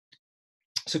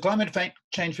So climate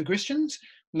change for Christians,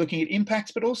 looking at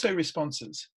impacts, but also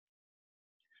responses.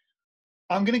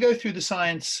 I'm going to go through the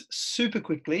science super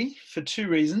quickly for two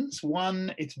reasons.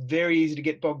 One, it's very easy to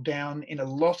get bogged down in a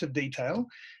lot of detail.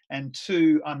 And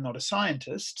two, I'm not a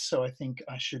scientist, so I think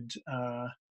I should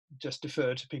just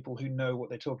defer to people who know what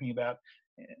they're talking about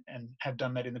and have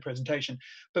done that in the presentation.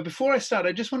 But before I start,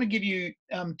 I just want to give you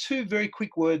two very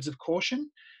quick words of caution.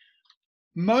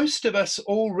 Most of us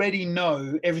already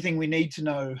know everything we need to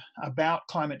know about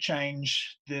climate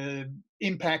change, the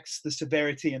impacts, the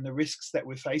severity, and the risks that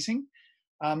we're facing.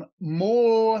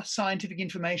 More scientific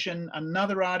information,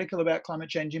 another article about climate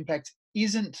change impacts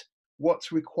isn't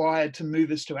what's required to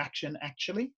move us to action,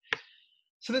 actually.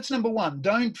 So that's number one.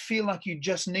 Don't feel like you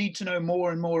just need to know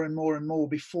more and more and more and more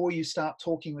before you start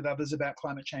talking with others about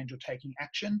climate change or taking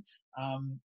action.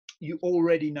 You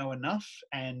already know enough,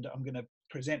 and I'm going to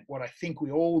present what I think we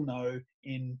all know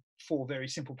in 4 very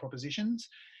simple propositions.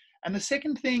 And the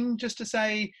second thing, just to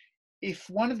say, if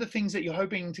one of the things that you're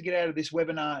hoping to get out of this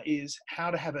webinar is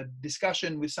how to have a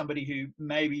discussion with somebody who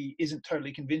maybe isn't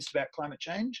totally convinced about climate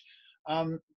change,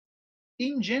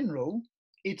 in general,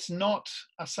 it's not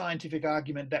a scientific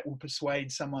argument that will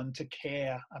persuade someone to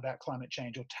care about climate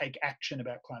change or take action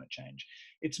about climate change.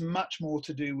 It's much more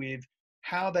to do with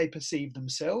how they perceive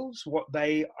themselves, what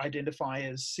they identify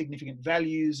as significant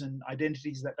values and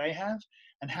identities that they have,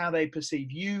 and how they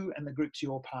perceive you and the groups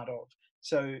you're part of.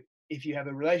 So if you have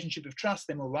a relationship of trust,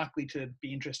 they're more likely to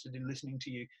be interested in listening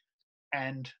to you.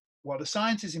 And while the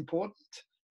science is important,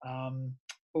 St.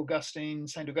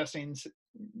 Augustine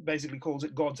basically calls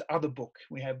it God's other book.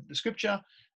 We have the scripture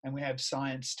and we have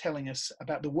science telling us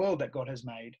about the world that God has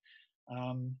made.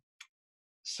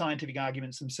 Scientific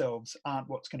arguments themselves aren't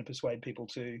what's going to persuade people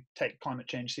to take climate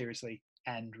change seriously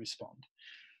and respond.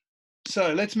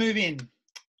 So let's move in.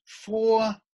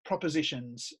 4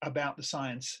 propositions about the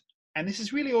science. And this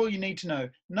is really all you need to know.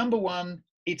 Number one,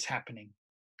 it's happening.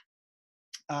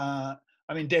 I'm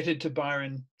indebted to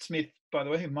Byron Smith, by the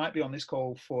way, who might be on this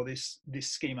call for this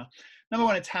schema. Number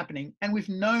one, it's happening. And we've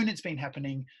known it's been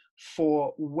happening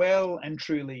for well and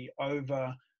truly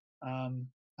over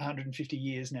 150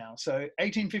 years now. So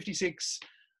 1856,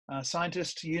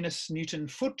 scientist Eunice Newton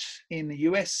Foote in the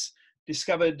US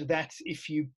discovered that if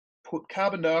you put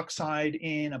carbon dioxide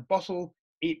in a bottle,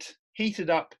 it heated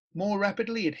up more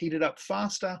rapidly, it heated up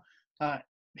faster,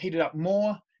 heated up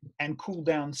more, and cooled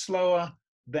down slower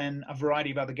than a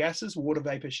variety of other gases. Water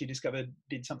vapor, she discovered,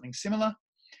 did something similar.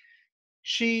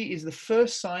 She is the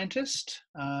first scientist.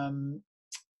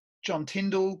 John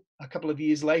Tyndall, a couple of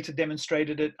years later,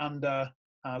 demonstrated it under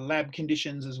lab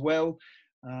conditions as well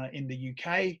in the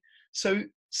UK. So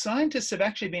scientists have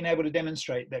actually been able to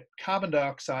demonstrate that carbon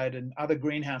dioxide and other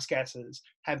greenhouse gases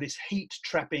have this heat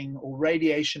trapping or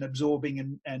radiation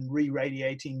absorbing and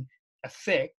re-radiating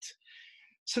effect.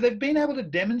 So they've been able to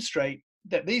demonstrate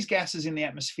that these gases in the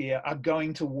atmosphere are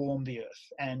going to warm the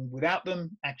Earth. And without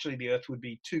them, actually the Earth would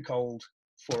be too cold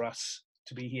for us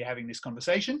to be here having this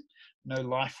conversation. No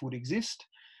life would exist.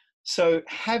 So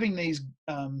having these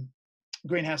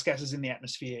greenhouse gases in the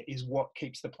atmosphere is what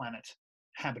keeps the planet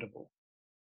habitable.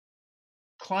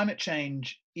 Climate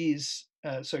change is,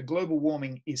 so global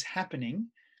warming is happening.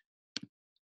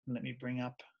 Let me bring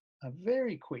up a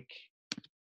very quick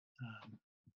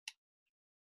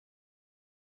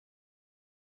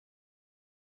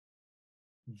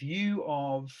view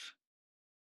of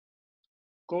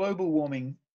global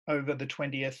warming over the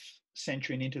 20th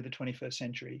century and into the 21st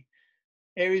century.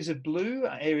 Areas of blue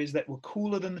are areas that were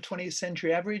cooler than the 20th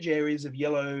century average. Areas of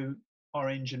yellow,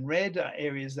 orange, and red are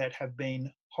areas that have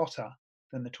been hotter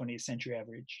than the 20th century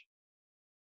average.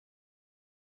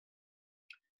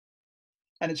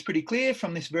 And it's pretty clear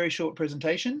from this very short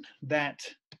presentation that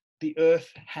the Earth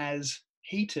has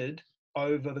heated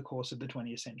over the course of the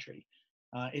 20th century.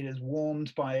 It has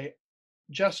warmed by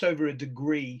just over a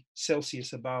degree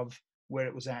Celsius above where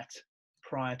it was at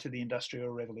prior to the Industrial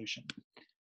Revolution.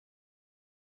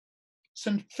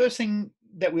 So first thing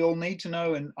that we all need to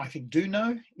know, and I think do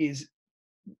know, is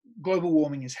global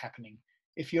warming is happening.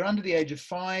 If you're under the age of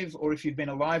 5, or if you've been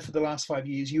alive for the last 5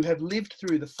 years, you have lived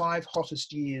through the 5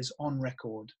 hottest years on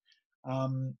record.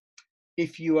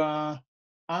 If you are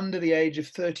under the age of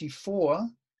 34,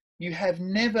 you have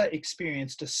never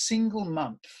experienced a single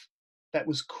month that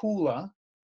was cooler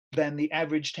than the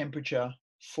average temperature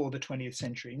for the 20th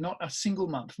century. Not a single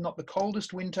month. Not the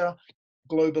coldest winter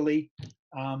globally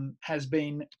has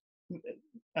been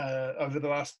over the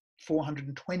last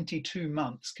 422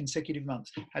 months, consecutive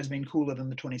months, has been cooler than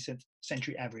the 20th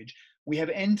century average. We have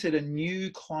entered a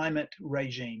new climate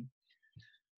regime.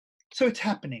 So it's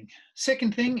happening.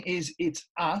 Second thing is it's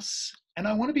us. And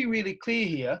I want to be really clear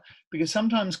here, because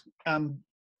sometimes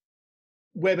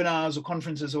webinars or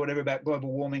conferences or whatever about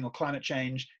global warming or climate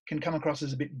change can come across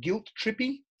as a bit guilt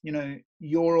trippy. You know,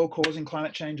 you're all causing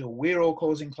climate change, or we're all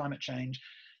causing climate change.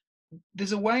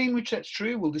 There's a way in which that's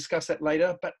true. We'll discuss that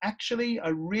later. But actually, I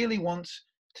really want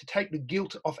to take the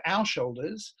guilt off our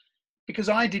shoulders, because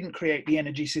I didn't create the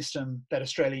energy system that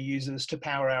Australia uses to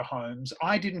power our homes.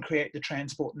 I didn't create the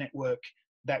transport network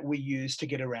that we use to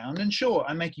get around. And sure,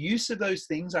 I make use of those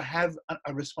things. I have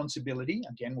a responsibility.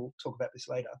 Again, we'll talk about this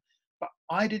later. But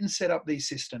I didn't set up these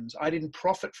systems. I didn't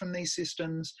profit from these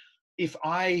systems. If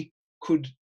I could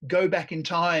go back in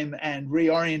time and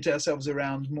reorient ourselves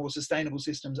around more sustainable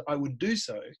systems, I would do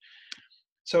so.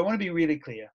 So I want to be really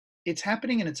clear. It's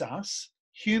happening and it's us.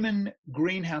 Human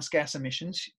greenhouse gas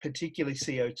emissions, particularly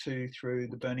CO2 through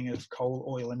the burning of coal,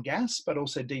 oil and gas, but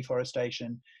also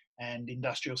deforestation and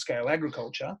industrial scale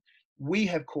agriculture, we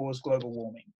have caused global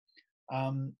warming.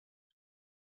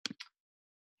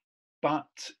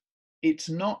 But it's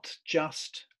not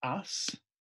just us.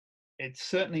 It's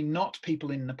certainly not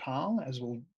people in Nepal, as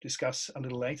we'll discuss a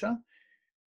little later.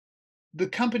 The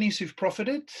companies who've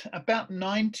profited, about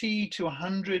 90 to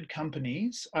 100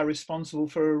 companies, are responsible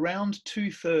for around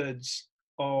 2/3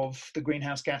 of the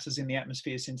greenhouse gases in the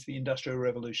atmosphere since the Industrial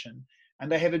Revolution.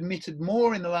 And they have emitted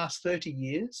more in the last 30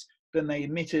 years than they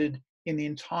emitted in the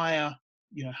entire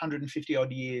 150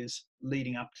 odd years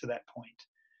leading up to that point.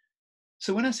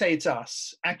 So when I say it's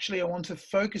us, actually I want to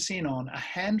focus in on a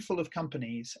handful of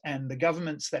companies and the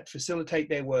governments that facilitate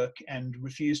their work and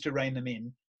refuse to rein them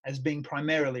in as being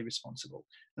primarily responsible.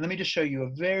 And let me just show you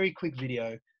a very quick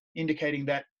video indicating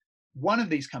that one of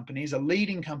these companies, a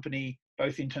leading company,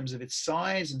 both in terms of its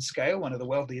size and scale, one of the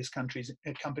wealthiest companies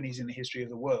in the history of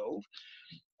the world,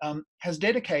 has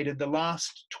dedicated the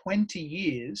last 20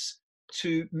 years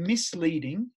to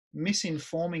misleading,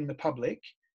 misinforming the public,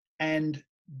 and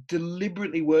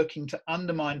deliberately working to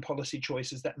undermine policy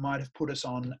choices that might have put us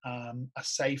on a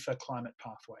safer climate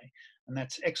pathway. And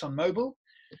that's ExxonMobil,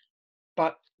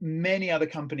 but many other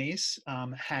companies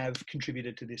have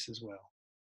contributed to this as well.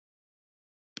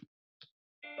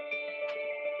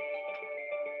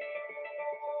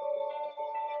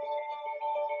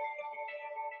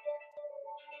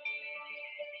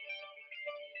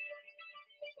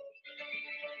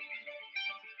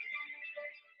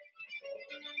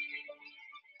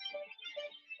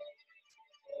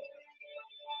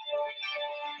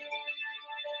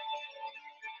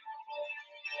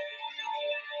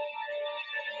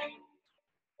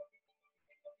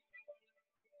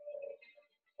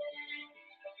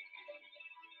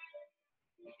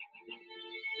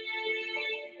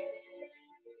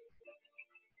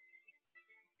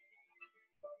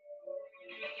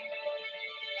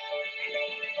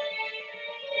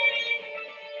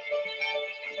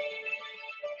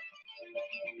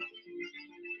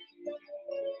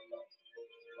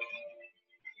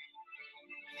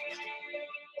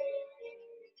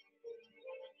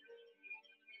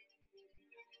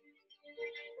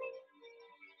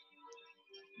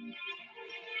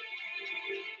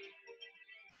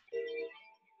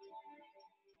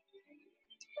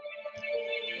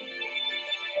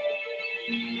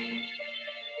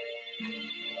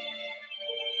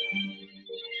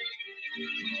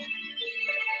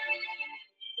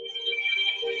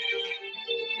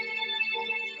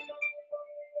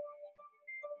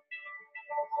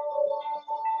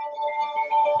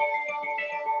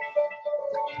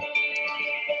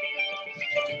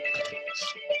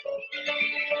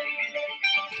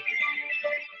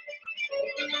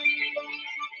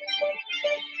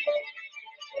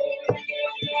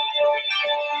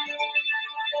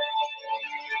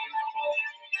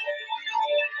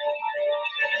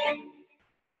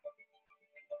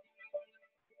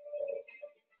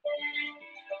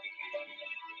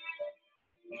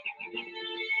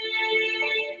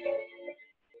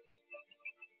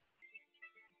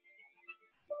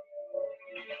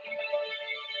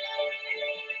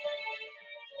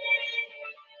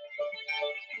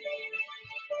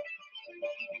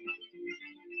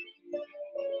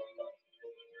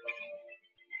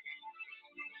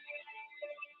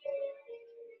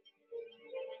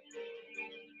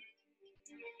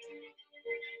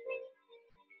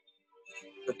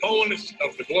 Proponents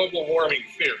of the global warming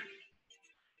theory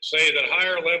say that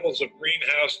higher levels of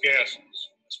greenhouse gases,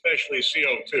 especially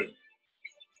CO2,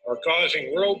 are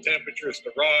causing world temperatures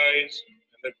to rise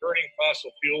and that burning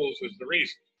fossil fuels is the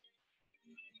reason.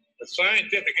 But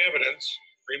scientific evidence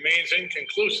remains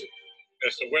inconclusive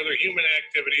as to whether human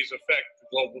activities affect the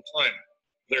global climate.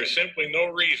 There's simply no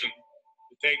reason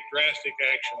to take drastic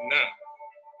action now.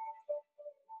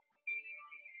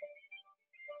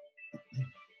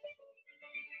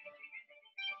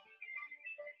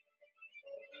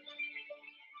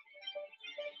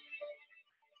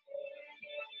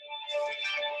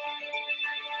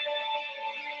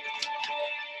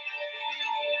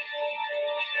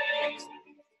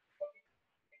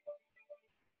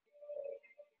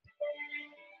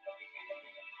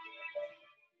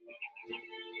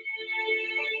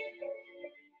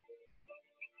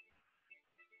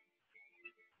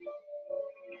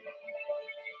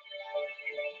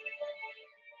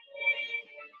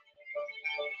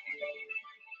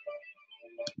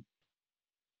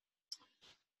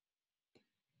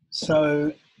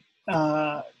 So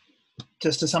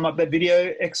just to sum up that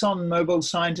video, ExxonMobil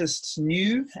scientists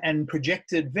knew and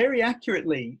projected very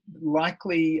accurately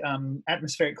likely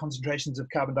atmospheric concentrations of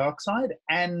carbon dioxide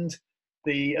and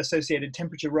the associated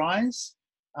temperature rise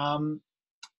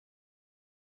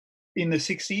in the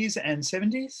 60s and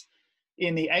 70s.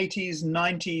 In the 80s,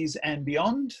 90s and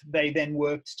beyond, they then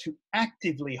worked to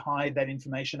actively hide that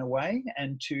information away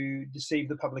and to deceive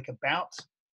the public about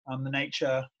the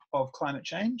nature of climate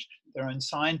change. Their own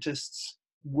scientists'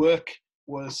 work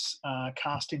was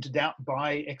cast into doubt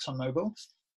by ExxonMobil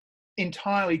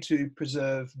entirely to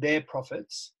preserve their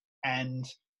profits and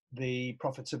the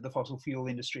profits of the fossil fuel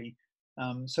industry,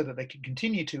 so that they could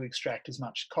continue to extract as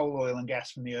much coal, oil and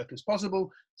gas from the earth as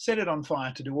possible, set it on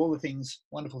fire to do all the things,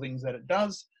 wonderful things that it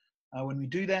does when we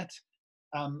do that,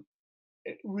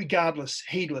 regardless,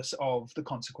 heedless of the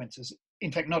consequences.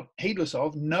 In fact, not heedless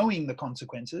of, knowing the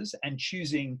consequences and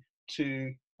choosing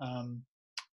to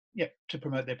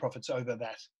promote their profits over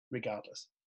that regardless.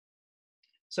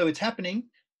 So it's happening,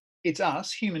 it's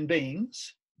us, human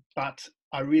beings, but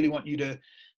I really want you to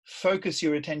focus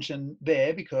your attention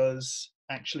there, because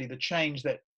actually the change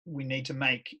that we need to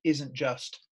make isn't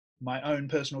just my own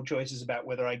personal choices about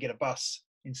whether I get a bus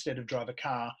instead of drive a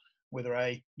car, whether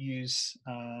I use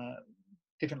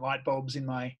different light bulbs in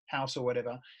my house or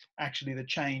whatever. Actually, the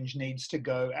change needs to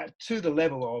go to the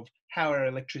level of how our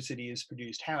electricity is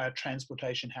produced, how our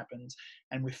transportation happens,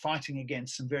 and we're fighting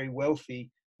against some very wealthy,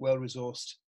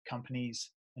 well-resourced companies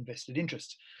and vested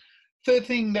interests. Third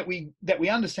thing that we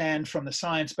understand from the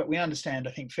science, but we understand,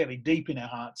 I think, fairly deep in our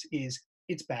hearts, is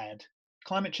it's bad.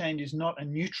 Climate change is not a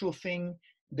neutral thing.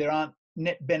 There aren't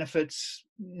net benefits,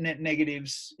 net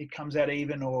negatives. It comes out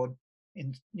even, or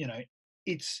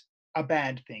it's a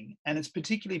bad thing, and it's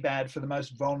particularly bad for the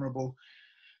most vulnerable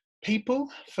people,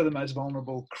 for the most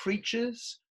vulnerable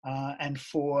creatures, and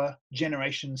for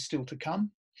generations still to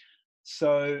come.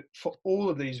 So for all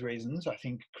of these reasons, I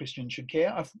think Christians should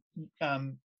care. I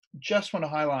just want to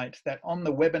highlight that on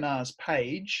the webinars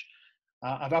page,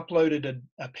 I've uploaded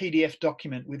a PDF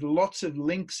document with lots of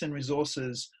links and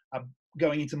resources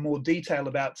going into more detail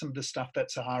about some of the stuff that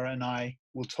Sahara and I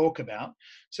will talk about.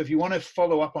 So if you want to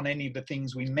follow up on any of the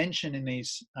things we mention in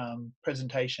these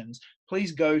presentations,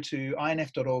 please go to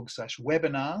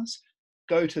inf.org/webinars,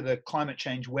 go to the climate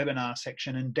change webinar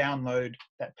section and download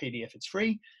that PDF. It's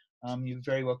free. You're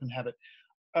very welcome to have it.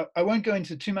 I won't go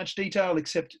into too much detail,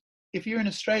 except if you're an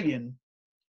Australian,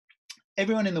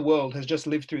 everyone in the world has just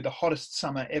lived through the hottest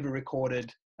summer ever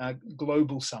recorded,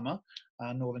 global summer,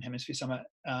 Northern Hemisphere summer,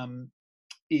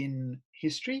 in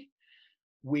history.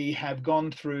 We have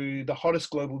gone through the hottest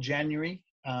global January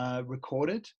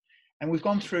recorded, and we've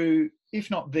gone through, if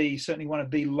not certainly one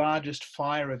of the largest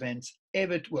fire events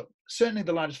ever, well, certainly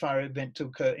the largest fire event to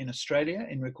occur in Australia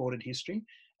in recorded history,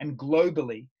 and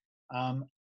globally,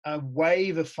 a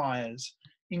wave of fires,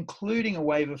 including a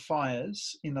wave of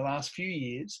fires in the last few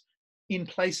years in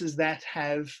places that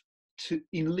have,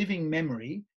 in living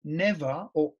memory, never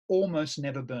or almost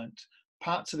never burnt.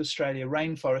 Parts of Australia,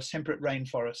 rainforest, temperate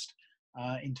rainforest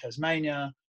in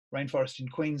Tasmania, rainforest in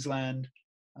Queensland,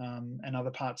 and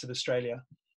other parts of Australia.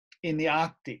 In the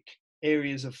Arctic,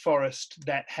 areas of forest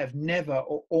that have never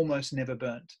or almost never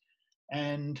burnt.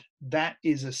 And that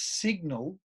is a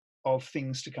signal of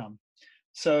things to come.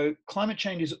 So climate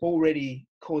change is already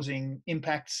causing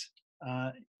impacts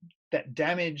that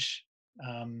damage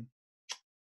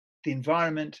the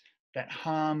environment, that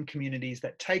harm communities,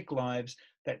 that take lives,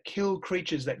 that kill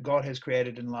creatures that God has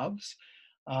created and loves,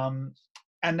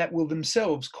 and that will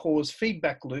themselves cause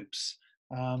feedback loops.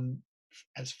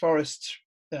 As forests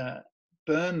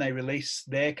burn, they release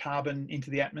their carbon into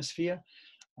the atmosphere.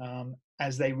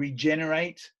 As they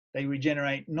regenerate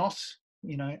not,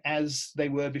 as they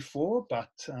were before, but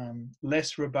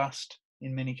less robust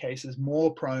in many cases,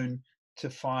 more prone to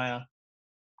fire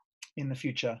in the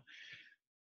future.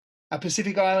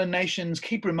 Pacific Island nations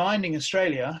keep reminding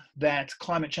Australia that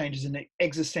climate change is an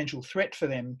existential threat for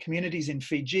them. Communities in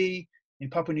Fiji, in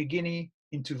Papua New Guinea,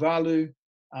 in Tuvalu,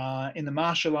 in the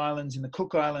Marshall Islands, in the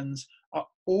Cook Islands, are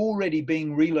already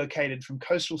being relocated from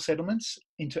coastal settlements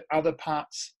into other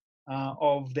parts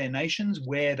of their nations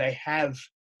where they have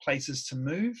places to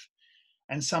move.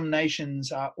 And some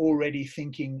nations are already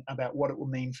thinking about what it will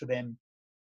mean for them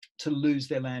to lose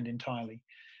their land entirely.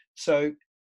 So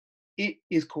it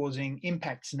is causing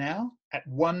impacts now at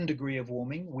 1 degree of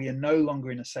warming. We are no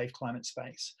longer in a safe climate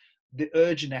space. The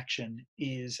urgent action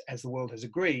is, as the world has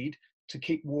agreed, to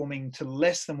keep warming to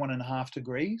less than 1.5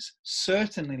 degrees,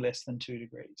 certainly less than 2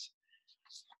 degrees.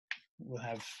 We'll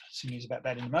have some news about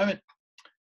that in a moment.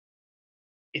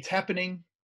 It's happening,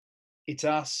 it's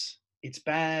us, it's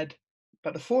bad.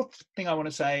 But the fourth thing I want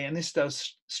to say, and this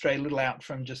does stray a little out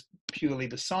from just purely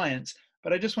the science,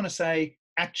 but I just want to say,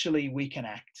 actually, we can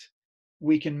act.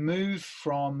 We can move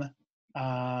from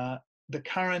the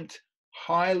current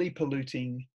highly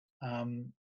polluting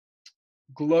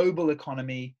global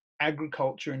economy,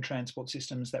 agriculture and transport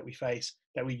systems that we face,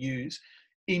 that we use,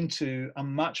 into a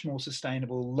much more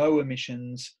sustainable, low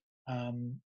emissions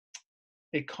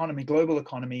economy, global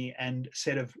economy, and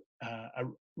set of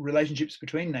relationships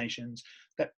between nations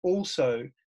that also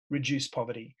reduce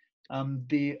poverty.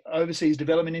 The Overseas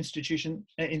Development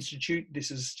Institute,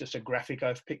 this is just a graphic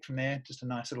I've picked from there, just a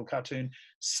nice little cartoon,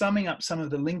 summing up some of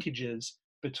the linkages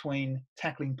between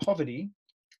tackling poverty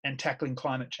and tackling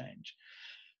climate change.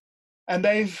 And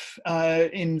they've,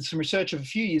 in some research of a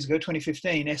few years ago,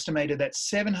 2015, estimated that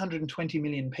 720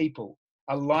 million people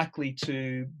are likely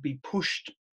to be pushed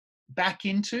back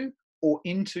into, or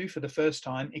into for the first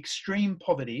time, extreme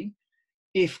poverty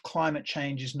if climate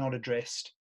change is not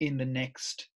addressed in the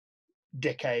next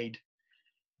decade.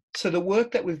 So the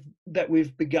work that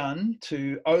we've begun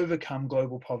to overcome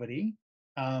global poverty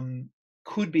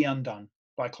could be undone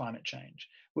by climate change.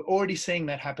 We're already seeing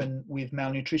that happen with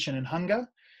malnutrition and hunger.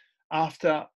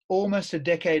 After almost a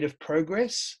decade of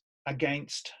progress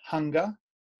against hunger,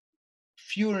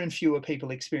 fewer and fewer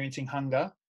people experiencing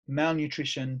hunger,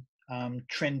 malnutrition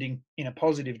trending in a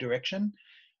positive direction.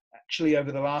 Actually,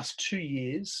 over the last 2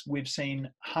 years, we've seen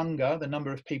hunger, the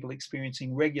number of people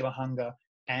experiencing regular hunger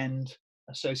and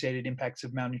associated impacts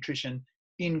of malnutrition,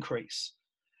 increase.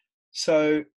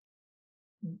 So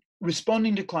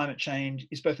responding to climate change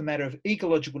is both a matter of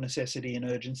ecological necessity and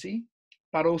urgency,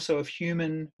 but also of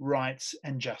human rights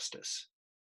and justice.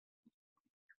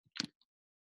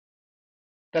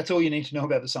 That's all you need to know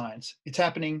about the science. It's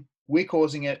happening, we're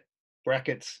causing it,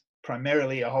 brackets,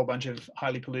 primarily a whole bunch of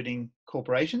highly polluting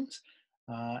corporations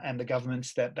and the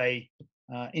governments that they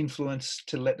influence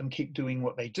to let them keep doing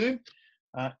what they do.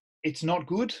 It's not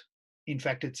good. In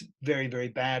fact, it's very, very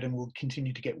bad and will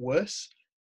continue to get worse.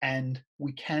 And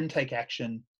we can take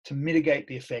action to mitigate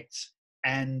the effects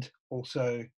and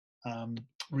also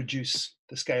reduce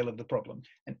the scale of the problem.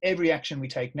 And every action we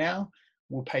take now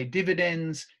will pay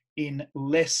dividends in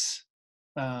less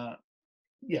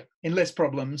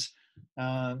problems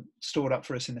stored up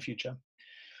for us in the future.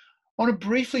 I want to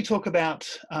briefly talk about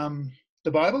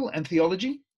the Bible and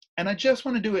theology, and I just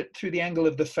want to do it through the angle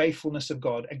of the faithfulness of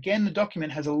God. Again, the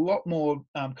document has a lot more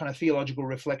kind of theological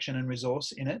reflection and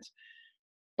resource in it,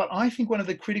 but I think one of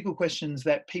the critical questions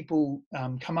that people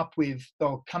come up with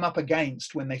or come up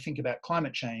against when they think about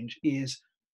climate change is,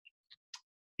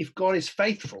 if God is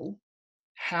faithful,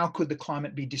 how could the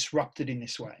climate be disrupted in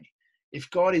this way? If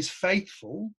God is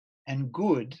faithful and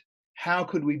good, how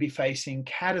could we be facing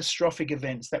catastrophic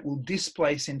events that will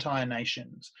displace entire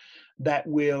nations, that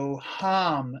will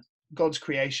harm God's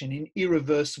creation in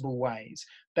irreversible ways,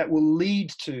 that will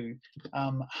lead to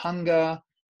hunger,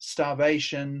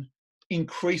 starvation,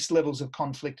 increased levels of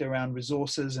conflict around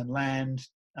resources and land,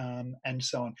 and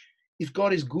so on? If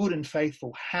God is good and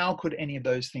faithful, how could any of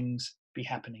those things be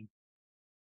happening?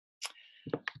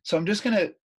 So I'm just going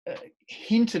to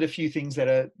hint at a few things that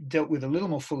are dealt with a little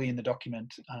more fully in the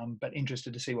document, but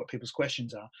interested to see what people's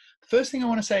questions are. The first thing I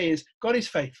want to say is God is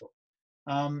faithful.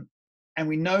 And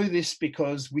we know this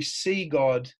because we see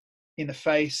God in the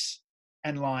face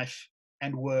and life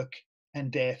and work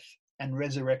and death and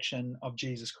resurrection of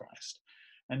Jesus Christ.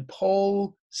 And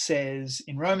Paul says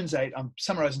in Romans 8, I'm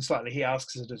summarizing slightly, he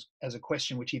asks it as a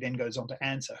question, which he then goes on to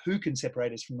answer. Who can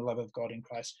separate us from the love of God in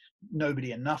Christ?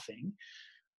 Nobody and nothing.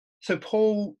 So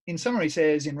Paul, in summary,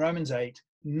 says in Romans 8,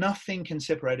 nothing can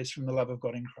separate us from the love of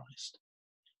God in Christ.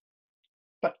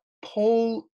 But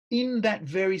Paul, in that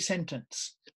very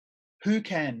sentence,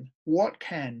 what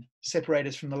can separate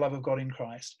us from the love of God in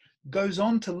Christ, goes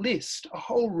on to list a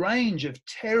whole range of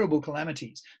terrible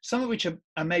calamities, some of which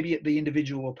are maybe at the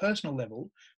individual or personal level,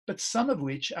 but some of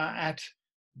which are at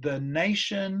the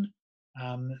nation,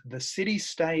 the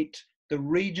city-state, the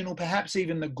regional, perhaps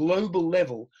even the global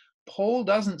level. Paul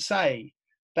doesn't say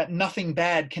that nothing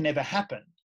bad can ever happen.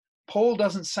 Paul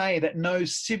doesn't say that no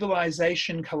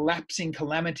civilization collapsing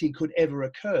calamity could ever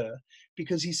occur,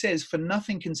 because he says, for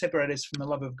nothing can separate us from the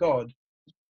love of God.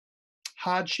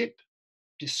 Hardship,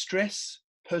 distress,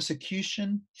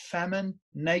 persecution, famine,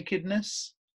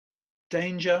 nakedness,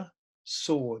 danger,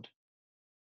 sword.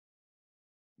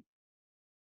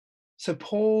 So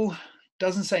Paul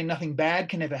doesn't say nothing bad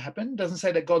can ever happen, doesn't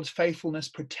say that God's faithfulness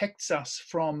protects us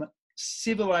from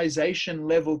civilization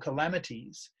level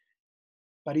calamities,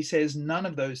 but he says none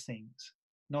of those things,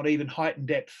 not even height and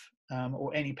depth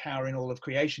or any power in all of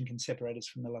creation, can separate us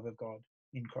from the love of God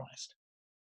in Christ.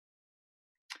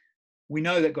 We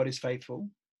know that God is faithful,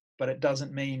 but it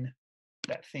doesn't mean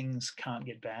that things can't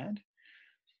get bad.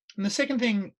 And the second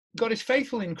thing, God is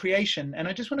faithful in creation. And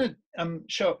I just want to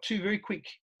show up two very quick,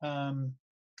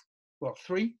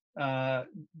 three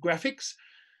graphics.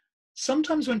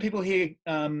 Sometimes when people hear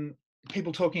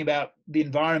people talking about the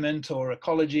environment or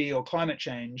ecology or climate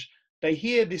change, they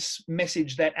hear this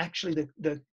message that actually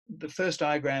the first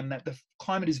diagram, that the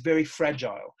climate is very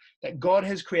fragile, that God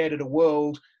has created a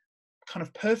world kind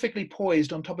of perfectly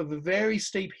poised on top of a very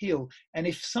steep hill. And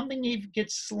if something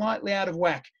gets slightly out of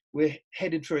whack, we're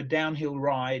headed for a downhill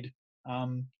ride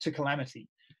to calamity.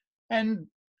 And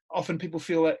often people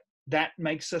feel that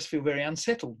makes us feel very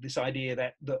unsettled, this idea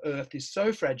that the earth is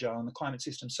so fragile and the climate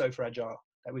system so fragile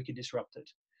that we could disrupt it.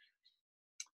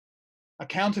 A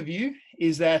counter view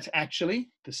is that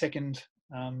actually, the second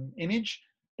image,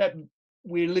 that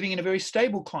we're living in a very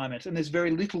stable climate and there's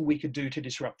very little we could do to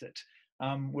disrupt it.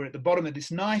 We're at the bottom of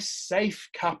this nice, safe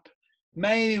cup.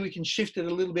 Maybe we can shift it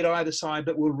a little bit either side,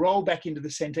 but we'll roll back into the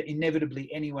center inevitably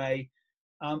anyway.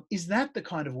 Is that the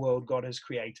kind of world God has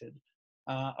created?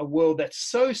 A world that's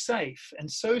so safe and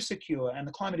so secure and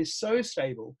the climate is so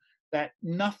stable that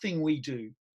nothing we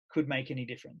do could make any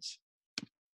difference.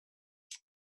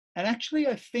 And actually,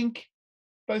 I think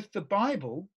both the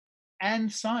Bible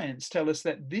and science tell us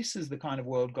that this is the kind of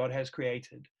world God has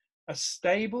created. A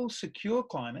stable, secure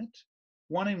climate,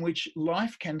 one in which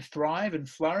life can thrive and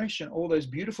flourish, and all those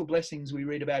beautiful blessings we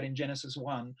read about in Genesis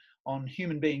 1 on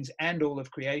human beings and all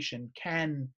of creation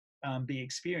can be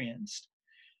experienced.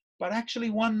 But actually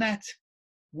one that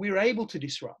we're able to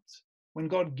disrupt. When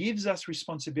God gives us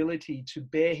responsibility to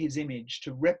bear his image,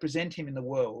 to represent him in the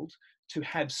world, to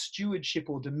have stewardship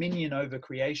or dominion over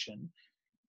creation,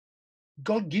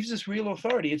 God gives us real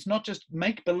authority. It's not just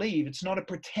make-believe. It's not a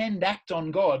pretend act on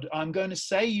God. I'm going to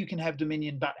say you can have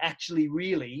dominion, but actually,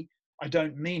 really, I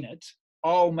don't mean it.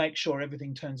 I'll make sure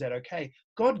everything turns out okay.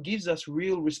 God gives us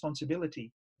real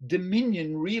responsibility.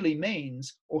 Dominion really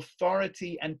means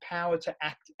authority and power to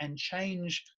act and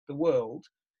change the world,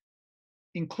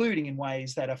 including in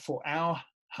ways that are for our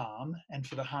harm and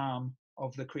for the harm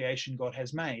of the creation God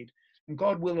has made. And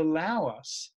God will allow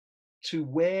us to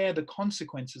wear the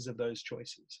consequences of those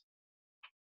choices.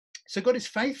 So God is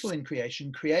faithful in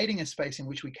creation, creating a space in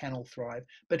which we can all thrive,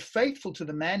 but faithful to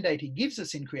the mandate he gives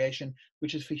us in creation,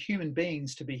 which is for human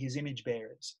beings to be his image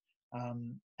bearers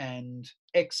and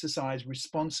exercise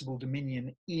responsible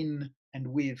dominion in and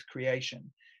with creation.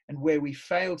 And where we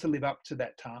fail to live up to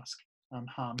that task,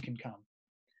 harm can come.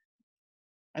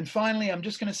 And finally, I'm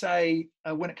just going to say,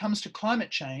 when it comes to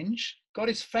climate change, God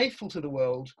is faithful to the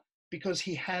world because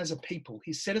he has a people.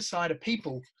 He's set aside a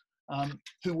people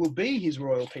who will be his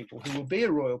royal people, who will be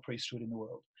a royal priesthood in the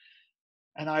world.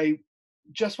 And I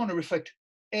just want to reflect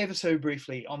ever so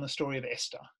briefly on the story of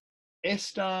Esther.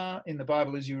 Esther in the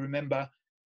Bible, as you remember,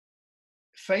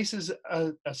 faces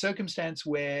a circumstance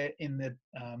where in the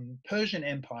Persian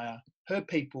Empire, her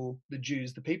people, the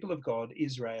Jews, the people of God,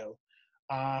 Israel,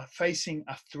 are facing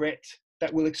a threat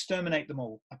that will exterminate them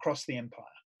all across the empire.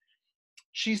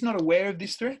 She's not aware of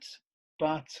this threat,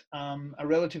 but a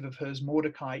relative of hers,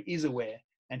 Mordecai, is aware,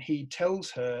 and he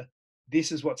tells her,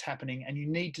 this is what's happening, and you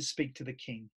need to speak to the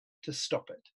king to stop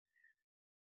it.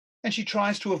 And she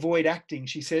tries to avoid acting.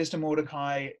 She says to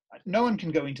Mordecai, no one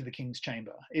can go into the king's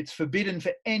chamber. It's forbidden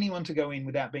for anyone to go in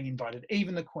without being invited,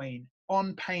 even the queen,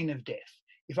 on pain of death.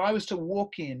 If I was to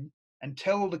walk in and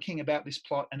tell the king about this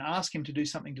plot and ask him to do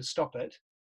something to stop it,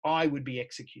 I would be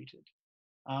executed.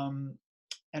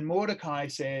 And Mordecai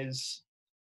says,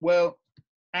 well,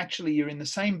 actually, you're in the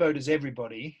same boat as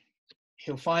everybody.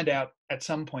 He'll find out at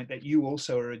some point that you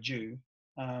also are a Jew.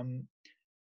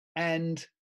 And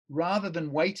rather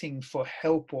than waiting for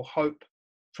help or hope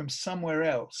from somewhere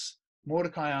else,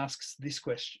 Mordecai asks this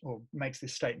question, or makes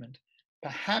this statement: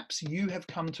 perhaps you have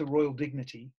come to royal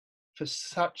dignity for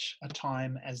such a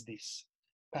time as this.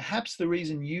 Perhaps the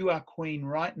reason you are queen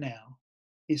right now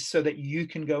is so that you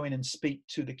can go in and speak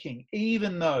to the king,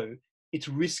 even though it's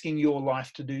risking your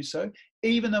life to do so,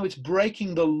 even though it's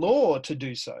breaking the law to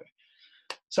do so.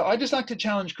 So I just like to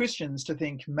challenge Christians to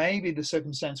think maybe the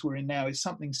circumstance we're in now is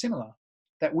something similar,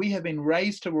 that we have been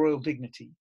raised to royal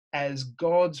dignity as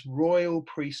God's royal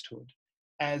priesthood,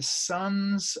 as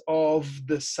sons of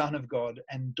the Son of God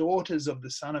and daughters of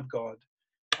the Son of God,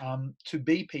 to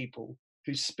be people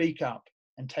who speak up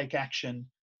and take action,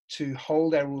 to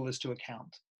hold our rulers to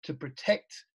account, to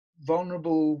protect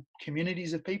vulnerable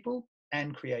communities of people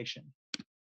and creation.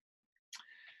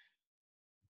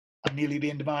 I'm nearly at the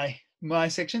end of my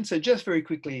section. So just very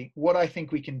quickly, what I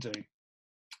think we can do.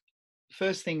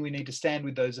 First thing, we need to stand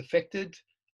with those affected.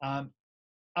 I'm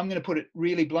going to put it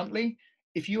really bluntly.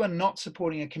 If you are not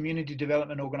supporting a community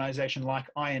development organization like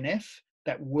INF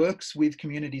that works with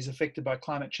communities affected by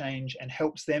climate change and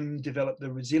helps them develop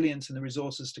the resilience and the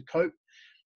resources to cope,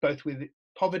 both with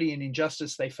poverty and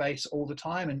injustice they face all the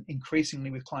time and increasingly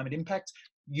with climate impacts,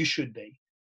 you should be.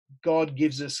 God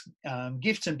gives us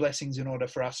gifts and blessings in order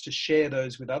for us to share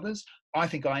those with others. I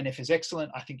think INF is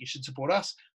excellent. I think you should support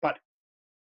us, but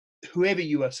whoever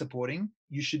you are supporting,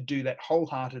 you should do that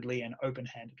wholeheartedly and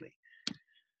open-handedly.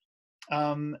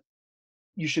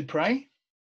 You should pray.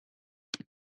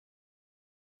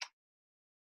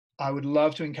 I would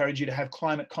love to encourage you to have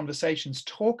climate conversations,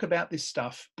 talk about this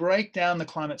stuff, break down the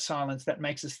climate silence that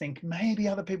makes us think maybe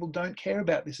other people don't care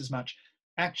about this as much.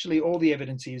 Actually, all the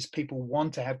evidence is people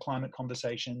want to have climate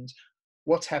conversations.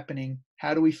 What's happening?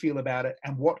 How do we feel about it?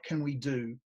 And what can we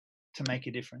do to make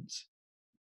a difference?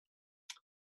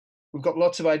 We've got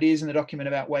lots of ideas in the document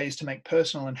about ways to make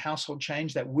personal and household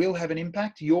change that will have an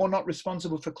impact. You're not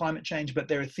responsible for climate change, but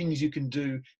there are things you can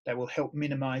do that will help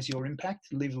minimize your impact.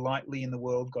 Live lightly in the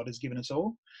world God has given us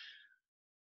all.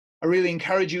 I really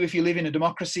encourage you, if you live in a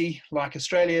democracy like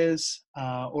Australia's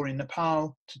or in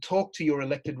Nepal, to talk to your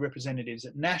elected representatives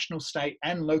at national, state,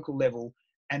 and local level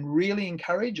and really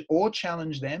encourage or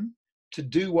challenge them to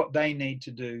do what they need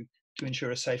to do to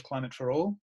ensure a safe climate for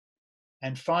all.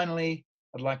 And finally,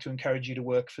 I'd like to encourage you to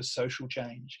work for social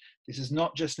change. This is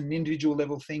not just an individual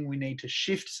level thing. We need to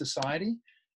shift society.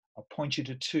 I'll point you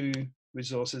to two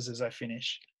resources as I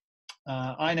finish.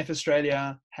 INF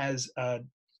Australia has a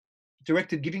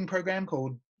directed giving program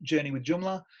called Journey with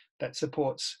Jumla that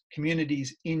supports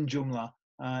communities in Jumla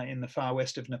in the far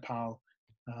west of Nepal,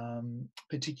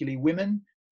 particularly women,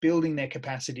 building their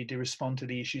capacity to respond to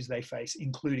the issues they face,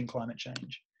 including climate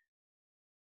change.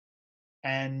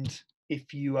 And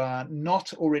if you are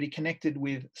not already connected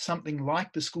with something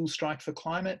like the School Strike for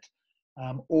Climate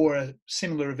or a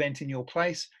similar event in your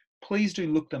place, please do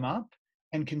look them up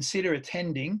and consider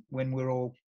attending when we're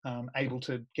all able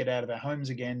to get out of our homes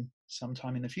again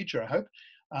sometime in the future, I hope.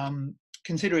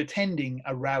 Consider attending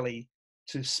a rally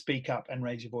to speak up and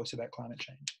raise your voice about climate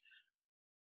change.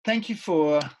 Thank you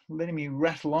for letting me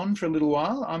rattle on for a little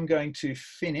while. I'm going to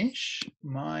finish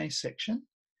my section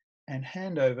and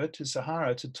hand over to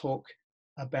Sahara to talk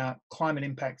about climate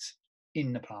impacts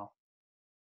in Nepal.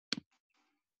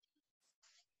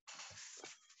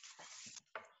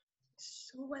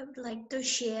 So I would like to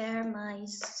share my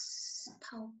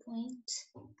PowerPoint.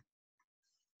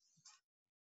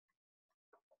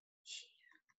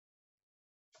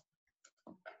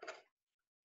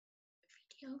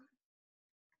 Video.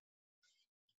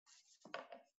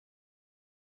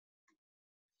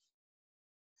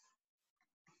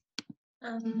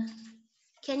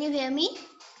 Can you hear me?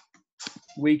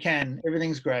 We can.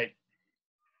 Everything's great.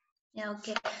 Yeah,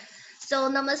 okay. So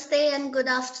namaste and good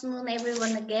afternoon,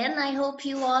 everyone again. I hope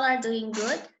you all are doing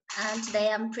good. And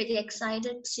today I'm pretty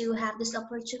excited to have this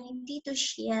opportunity to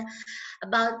share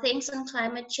about things on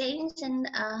climate change. And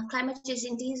climate is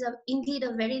indeed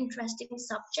a very interesting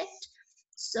subject.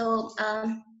 So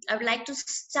I would like to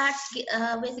start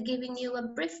with giving you a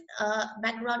brief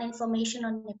background information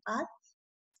on Nepal.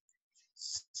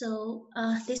 So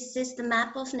this is the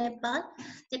map of Nepal.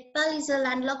 Nepal is a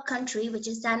landlocked country which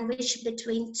is sandwiched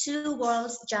between two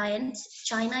world's giants,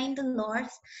 China in the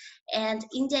north and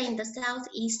India in the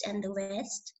southeast and the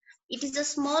west. It is a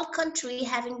small country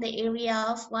having the area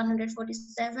of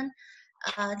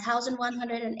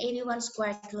 147,181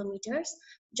 square kilometers.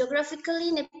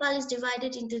 Geographically, Nepal is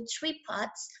divided into three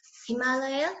parts: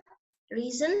 Himalaya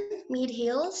region,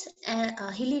 mid-hills,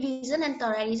 hilly region, and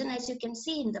Tarai region, as you can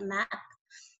see in the map.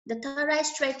 The Tarai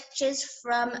stretches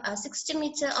from 60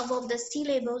 meters above the sea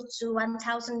level to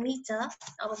 1,000 meters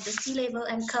above the sea level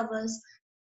and covers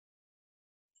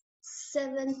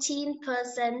 17%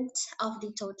 of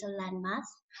the total landmass.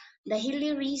 The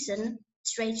hilly region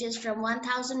stretches from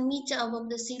 1,000 meters above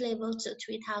the sea level to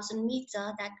 3,000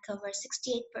 meters, that covers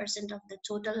 68% of the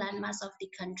total landmass of the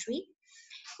country.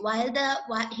 While the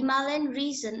Himalayan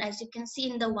region, as you can see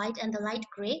in the white and the light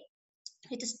gray,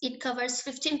 It covers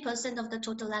 15% of the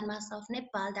total landmass of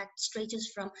Nepal, that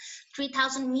stretches from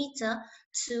 3,000 meters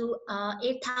to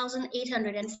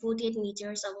 8,848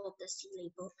 meters above the sea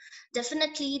level.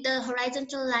 Definitely, the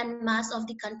horizontal landmass of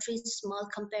the country is small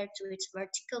compared to its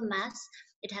vertical mass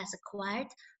it has acquired.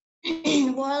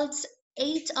 World's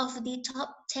 8 of the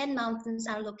top 10 mountains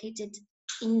are located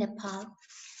in Nepal.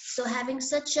 So having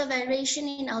such a variation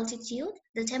in altitude,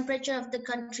 the temperature of the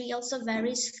country also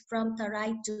varies from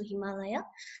Thurley to Himalaya.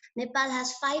 Nepal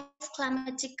has 5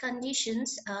 climatic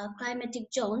conditions, climatic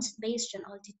zones based on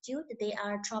altitude. They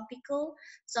are tropical,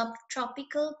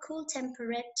 subtropical, cool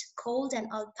temperate, cold and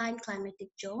alpine climatic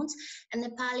zones. And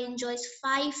Nepal enjoys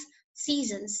 5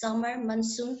 seasons: summer,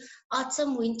 monsoon,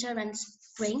 autumn, winter and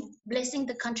spring, blessing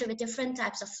the country with different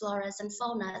types of floras and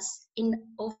faunas in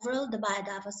overall the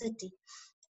biodiversity.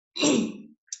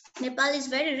 Nepal is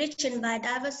very rich in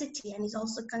biodiversity and is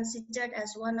also considered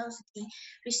as one of the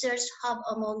research hub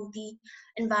among the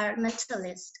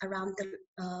environmentalists around the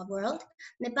world.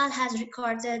 Nepal has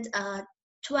recorded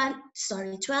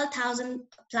 12,000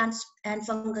 plants and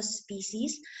fungus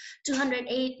species,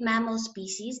 208 mammal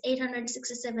species,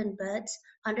 867 birds,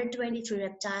 123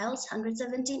 reptiles,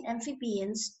 117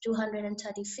 amphibians,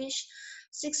 230 fish,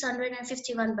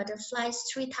 651 butterflies,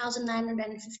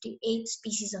 3,958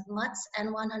 species of moths,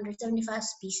 and 175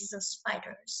 species of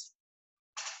spiders.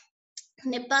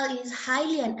 Nepal is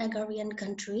highly an agrarian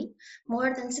country.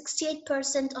 More than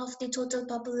 68% of the total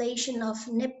population of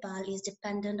Nepal is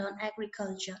dependent on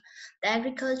agriculture. The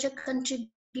agriculture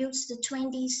contributes to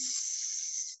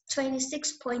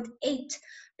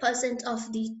 26.8%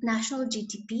 of the national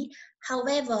GDP.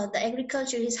 However, the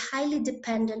agriculture is highly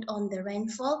dependent on the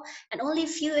rainfall, and only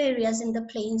few areas in the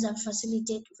plains are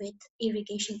facilitated with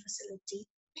irrigation facility.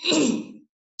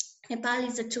 Nepal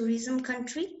is a tourism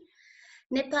country.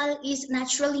 Nepal is a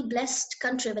naturally blessed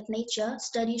country with nature.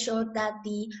 Studies show that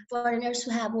the foreigners who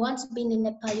have once been in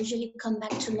Nepal usually come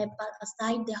back to Nepal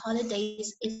aside the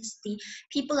holidays is the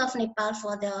people of Nepal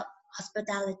for their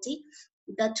hospitality.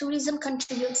 The tourism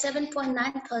contributes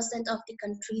 7.9% of the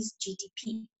country's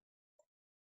GDP.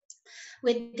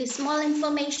 With this small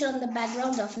information on the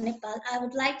background of Nepal, I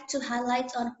would like to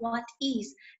highlight on what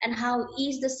is and how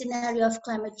is the scenario of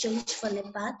climate change for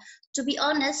Nepal. To be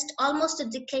honest, almost a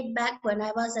decade back when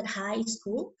I was at high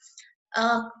school,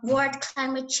 word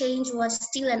climate change was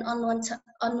still an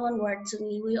unknown word to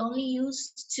me. We only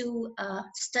used to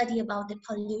study about the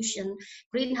pollution,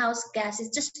 greenhouse gases,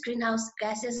 just greenhouse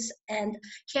gases and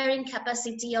carrying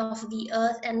capacity of the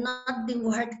earth, and not the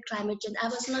word climate change. I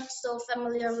was not so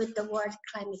familiar with the word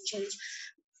climate change.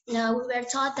 Now we were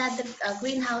taught that the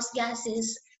greenhouse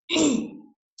gases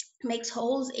makes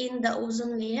holes in the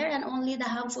ozone layer and only the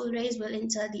harmful rays will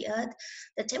enter the earth.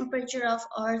 The temperature of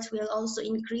earth will also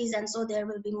increase and so there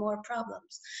will be more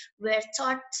problems. We're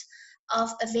taught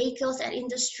of vehicles and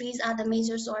industries are the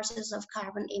major sources of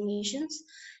carbon emissions.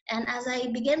 And as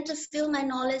I began to fill my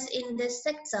knowledge in this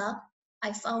sector,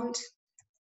 I found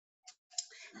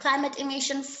carbon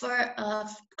emission for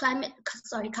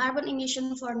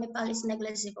Nepal is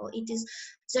negligible. It is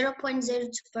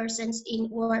 0.02% in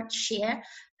world share.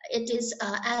 It is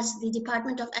as the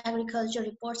Department of Agriculture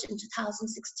reports in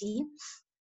 2016.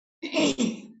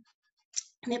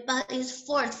 Nepal is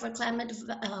fourth for climate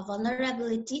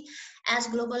vulnerability as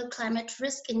Global Climate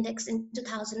Risk Index in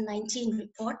 2019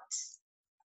 reports.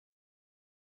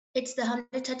 It's the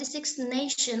 136th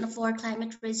nation for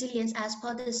climate resilience as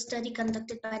per the study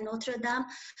conducted by Notre Dame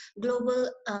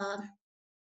Global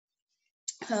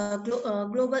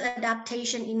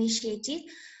Adaptation Initiative.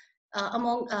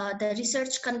 Among the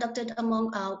research conducted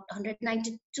among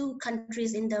 192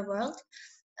 countries in the world.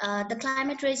 The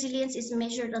climate resilience is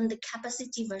measured on the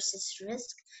capacity versus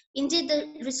risk. Indeed,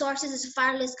 the resources is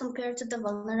far less compared to the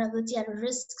vulnerability and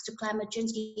risks to climate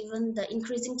change given the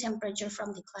increasing temperature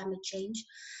from the climate change.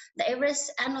 The average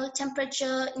annual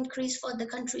temperature increase for the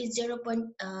country is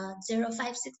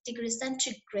 0.056 degrees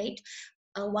centigrade,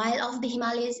 while of the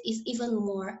Himalayas is even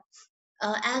more.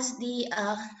 As the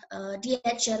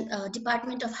DHN,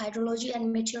 Department of Hydrology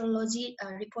and Meteorology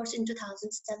reports in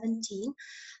 2017,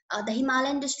 the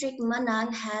Himalayan district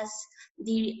Manang has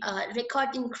the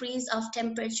record increase of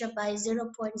temperature by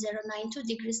 0.092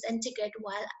 degrees centigrade,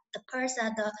 while the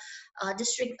Persa, the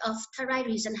district of Thurley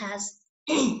region, has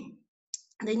the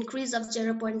increase of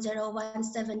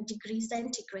 0.017 degrees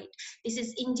centigrade. This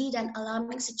is indeed an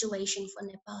alarming situation for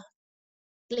Nepal.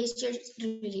 glaciers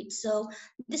retreat. So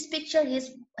this picture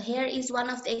is one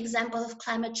of the example of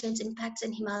climate change impacts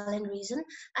in Himalayan region.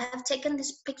 I have taken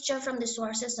this picture from the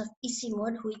sources of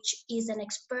ICIMOD, which is an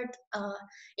expert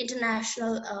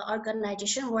international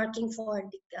organization working for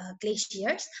the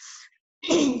glaciers.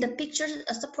 The pictures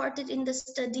are supported in the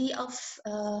study of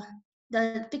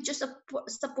the picture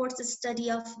supports the study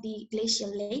of the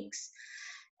glacial lakes.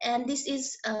 And this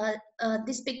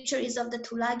picture is of the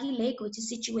Thurley Lake, which is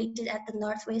situated at the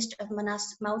northwest of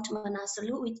Mount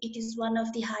Manaslu. It is one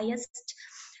of the highest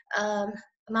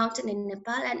mountain in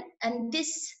Nepal, and this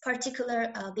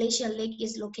particular glacial lake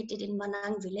is located in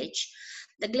Manang village.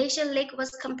 The glacial lake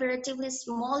was comparatively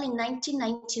small in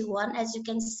 1991, as you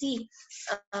can see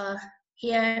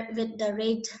here with the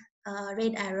red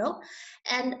arrow,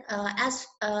 and as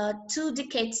 2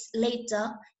 decades later,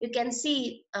 you can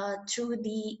see through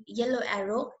the yellow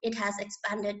arrow, it has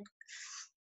expanded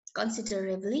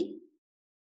considerably.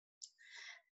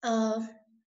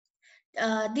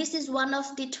 This is one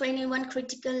of the 21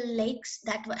 critical lakes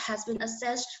that has been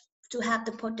assessed to have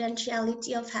the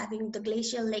potentiality of having the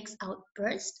glacial lakes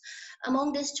outburst.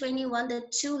 Among these 21, the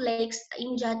 2 lakes,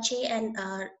 Imjache and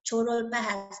Chorolpa,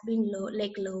 has been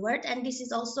lake lowered, and this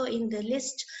is also in the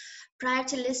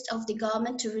priority list of the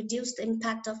government to reduce the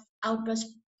impact of outburst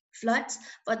floods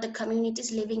for the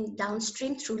communities living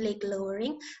downstream through lake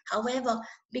lowering. However,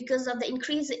 because of the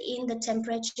increase in the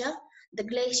temperature, the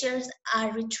glaciers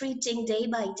are retreating day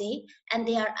by day, and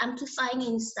they are amplifying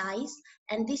in size,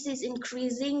 and this is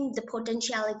increasing the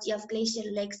potentiality of glacial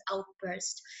lakes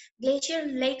outburst. Glacier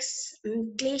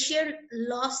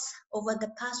loss over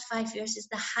the past 5 years is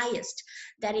the highest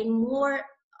that in more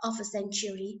of a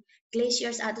century.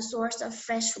 Glaciers are the source of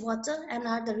fresh water and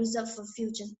are the reserve for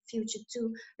future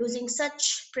too. Losing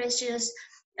such precious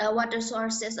water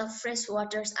sources of fresh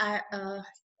waters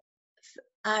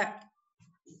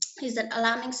is an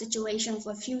alarming situation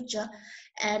for future,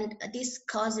 and this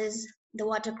causes the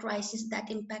water crisis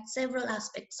that impacts several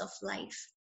aspects of life.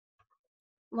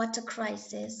 Water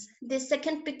crisis. The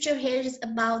second picture here is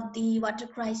about the water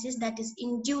crisis that is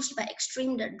induced by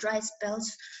extreme dry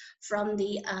spells from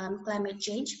the climate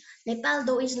change. Nepal,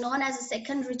 though, is known as the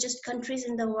second richest country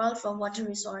in the world for water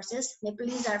resources.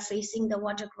 Nepalese are facing the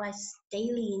water crisis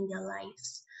daily in their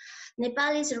lives.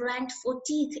 Nepal is ranked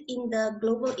 14th in the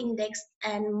global index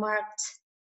and marked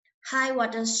high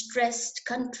water stressed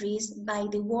countries by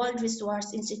the World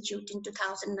Resource Institute in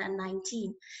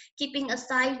 2019. Keeping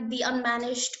aside the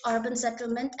unmanaged urban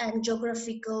settlement and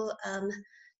geographical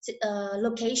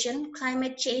location,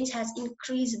 climate change has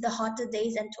increased the hotter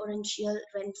days and torrential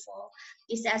rainfall.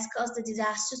 This has caused the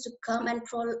disasters to come and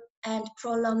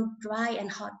prolonged dry and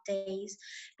hot days.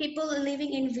 People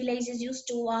living in villages used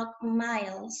to walk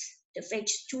miles to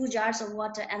fetch 2 jars of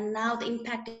water, and now the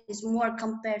impact is more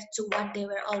compared to what they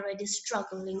were already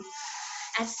struggling.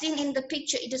 As seen in the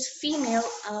picture, it is female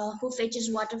who fetches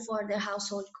water for their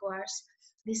household chores.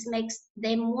 This makes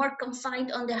them more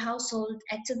confined on their household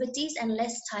activities and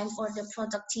less time for their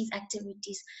productive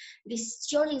activities. This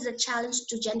surely is a challenge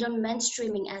to gender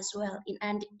mainstreaming as well.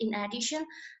 In addition,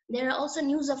 there are also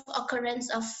news of occurrence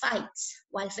of fights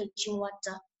while fetching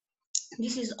water.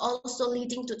 This is also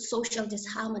leading to social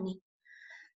disharmony.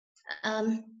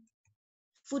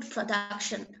 Food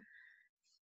production.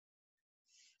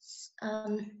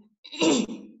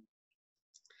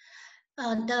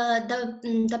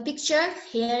 The picture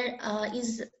here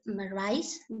is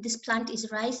rice. This plant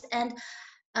is rice, and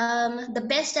the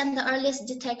best and the earliest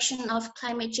detection of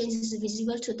climate change is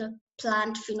visible to the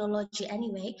plant phenology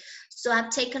anyway. So I've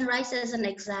taken rice as an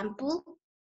example.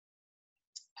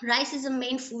 Rice is the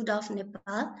main food of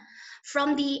Nepal.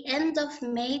 From the end of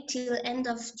May till end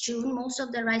of June, most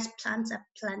of the rice plants are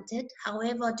planted.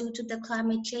 However, due to the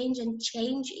climate change and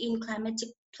change in climatic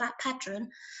pattern,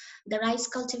 the rice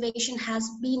cultivation has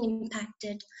been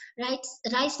impacted.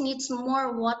 Rice needs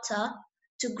more water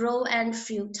to grow and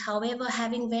fruit. However,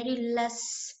 having very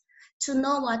less to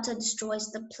no water destroys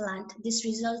the plant. This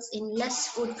results in less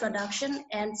food production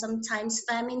and sometimes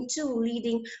famine too,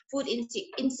 leading food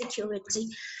insecurity.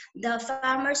 The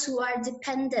farmers who are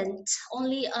dependent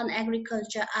only on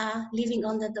agriculture are living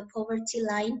under the poverty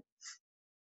line.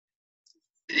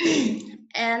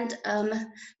 And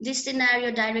this scenario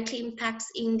directly impacts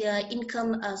in their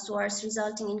income source,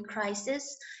 resulting in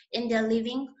crisis in their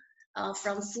living,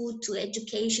 from food to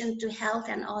education to health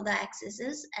and other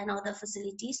accesses and other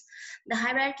facilities. The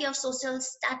hierarchy of social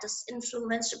status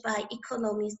influenced by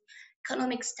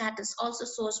economic status also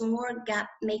shows more gap,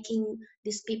 making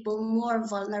these people more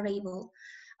vulnerable.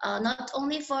 Not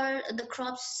only for the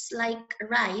crops like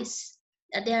rice,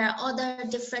 there are other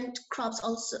different crops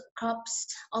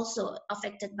also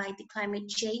affected by the climate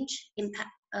change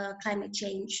climate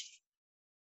change.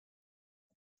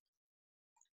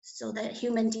 So the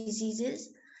human diseases,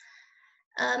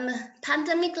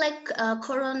 pandemic like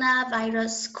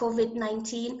coronavirus,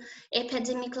 COVID-19,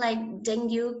 epidemic like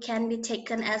dengue can be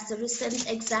taken as the recent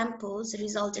examples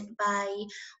resulted by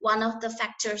one of the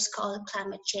factors called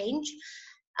climate change.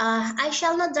 I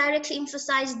shall not directly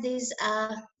emphasize these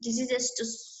diseases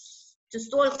to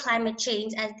solve climate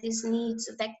change, as this needs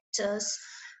vectors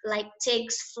like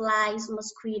ticks, flies,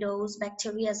 mosquitoes,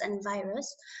 bacteria, and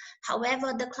virus.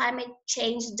 However, the climate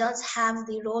change does have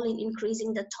the role in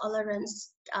increasing the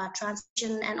tolerance,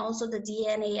 transmission, and also the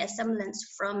DNA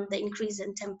assemblance from the increase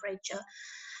in temperature.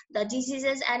 The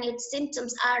diseases and its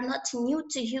symptoms are not new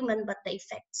to human, but the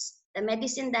effects. The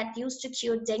medicine that used to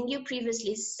cure dengue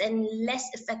previously is less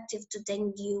effective to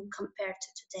dengue compared to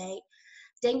today.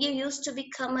 Dengue used to be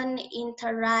common in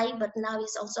Thurley, but now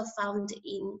is also found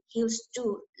in hills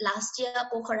too. Last year,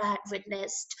 Pokhara had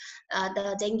witnessed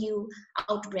the dengue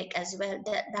outbreak as well.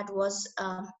 That was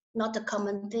not a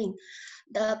common thing.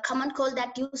 The common cold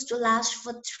that used to last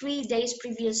for 3 days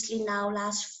previously now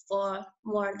lasts for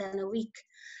more than a week.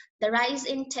 The rise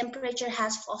in temperature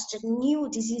has fostered new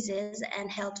diseases and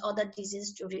helped other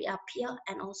diseases to reappear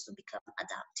and also become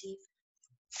adaptive.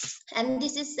 And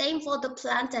this is same for the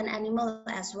plant and animal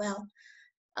as well.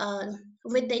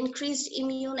 With the increased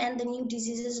immune and the new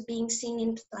diseases being seen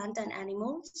in plant and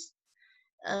animals,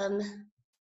 the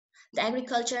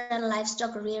agriculture and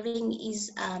livestock rearing is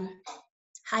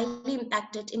highly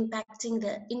impacting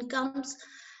the incomes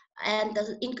and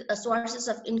the sources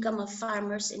of income of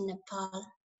farmers in Nepal.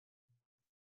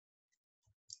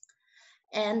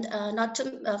 And not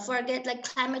to forget, like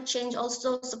climate change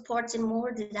also supports a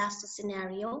more disaster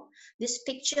scenario. This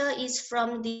picture is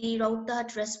from the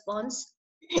Rohtat response.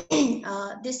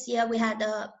 This year we had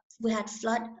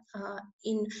flood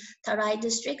in Tarai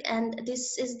district, and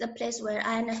this is the place where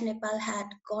INF Nepal had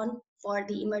gone for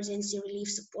the emergency relief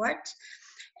support.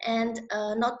 And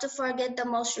not to forget, the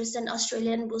most recent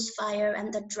Australian bushfire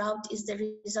and the drought is the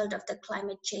result of the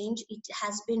climate change. It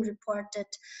has been reported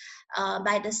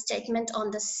by the statement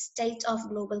on the state of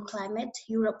global climate.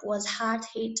 Europe was hard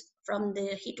hit from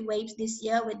the heat waves this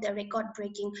year with the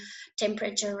record-breaking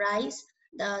temperature rise.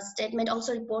 The statement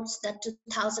also reports that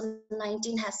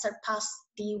 2019 has surpassed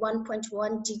the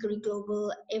 1.1 degree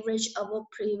global average above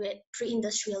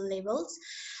pre-industrial levels.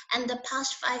 And the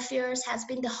past 5 years has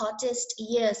been the hottest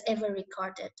years ever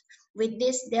recorded. With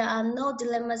this, there are no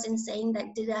dilemmas in saying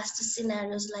that disaster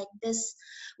scenarios like this,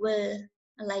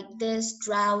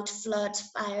 drought, floods,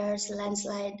 fires,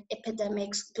 landslide,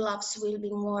 epidemics, globs will be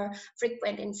more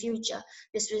frequent in future.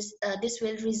 This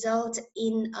will result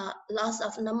in loss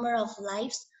of number of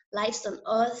lives on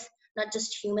Earth, not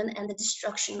just human, and the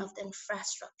destruction of the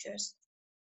infrastructures.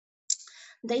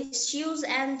 The issues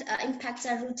and impacts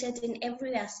are rooted in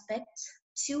every aspect.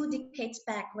 2 decades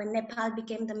back, when Nepal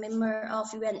became the member of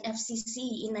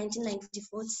UNFCCC in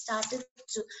 1994, it started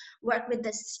to work with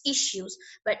these issues,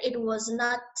 but it was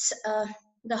not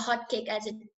the hotcake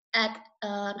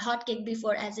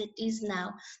before as it is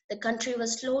now. The country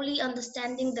was slowly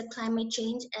understanding the climate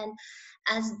change, and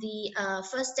as the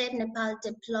first state, Nepal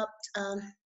developed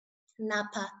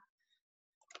NAPA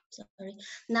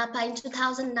in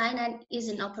 2009 and is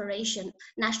in operation.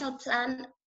 National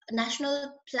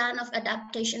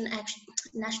Adaptation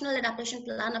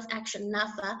Plan of Action,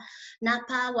 NAPA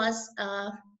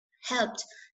helped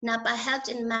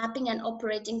in mapping and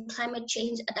operating climate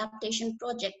change adaptation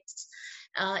projects,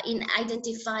 in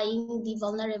identifying the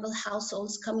vulnerable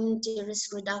households, community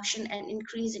risk reduction, and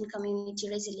increase in community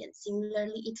resilience.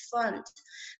 Similarly, it formed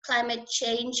Climate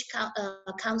Change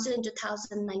Council in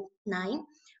 2009.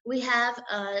 We have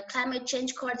a Climate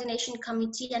Change Coordination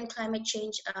Committee and Climate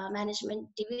Change Management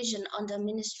Division under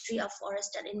Ministry of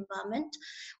Forest and Environment,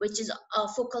 which is a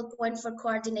focal point for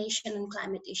coordination on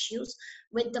climate issues.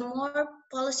 With the more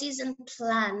policies and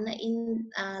plan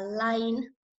in line,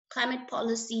 Climate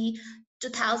Policy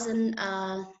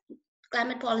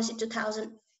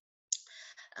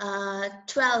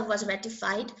 2012 was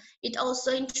ratified. It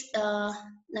also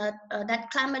that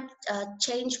climate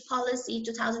change policy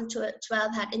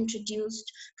 2012 had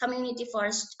introduced community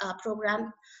forest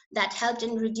program that helped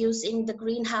in reducing the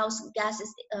greenhouse gases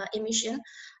emission,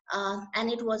 and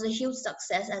it was a huge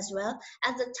success as well.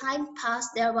 As the time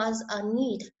passed, there was a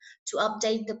need to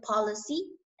update the policy,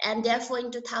 and therefore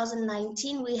in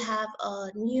 2019 we have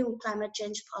a new climate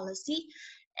change policy.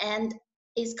 And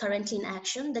is currently in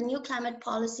action. The new climate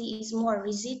policy is more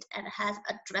rigid and has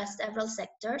addressed several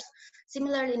sectors.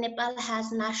 Similarly, Nepal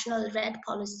has national RED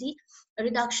policy, a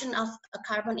reduction of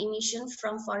carbon emission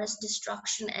from forest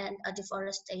destruction and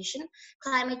deforestation.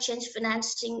 Climate change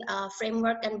financing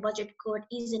framework and budget code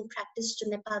is in practice to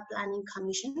Nepal Planning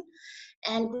Commission.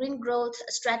 And green growth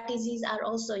strategies are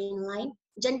also in line.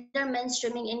 Gender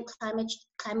mainstreaming in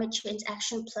climate change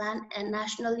action plan and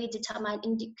nationally determined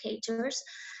indicators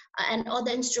and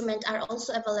other instruments are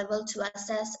also available to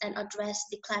assess and address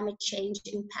the climate change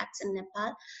impacts in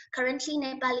Nepal. Currently,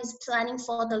 Nepal is planning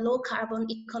for the low carbon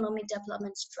economic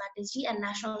development strategy and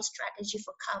national strategy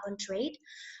for carbon trade.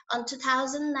 On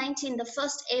 2019, the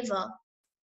first ever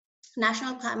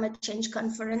National Climate Change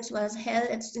Conference was held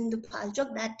at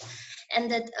Sindhupaljok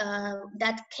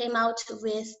that came out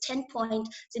with 10-point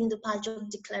Sindhupaljok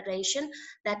Declaration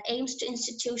that aims to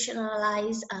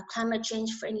institutionalize climate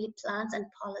change-friendly plans and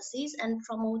policies and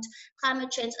promote climate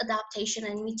change adaptation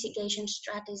and mitigation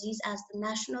strategies at the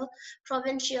national,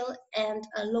 provincial, and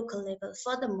local level.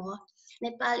 Furthermore,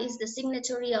 Nepal is the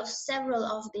signatory of several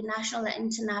of the national and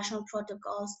international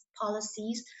protocols,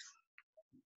 policies,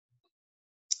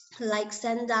 like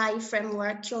Sendai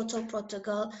Framework, Kyoto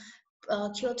Protocol,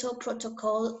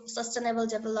 Sustainable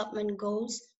Development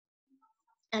Goals,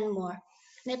 and more.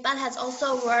 Nepal has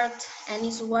also worked and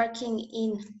is working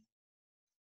in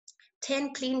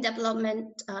 10 clean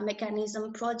development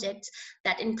mechanism projects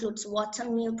that includes water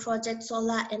mill project,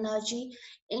 solar energy,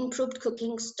 improved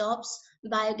cooking stoves,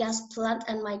 biogas plant,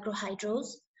 and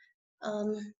microhydros.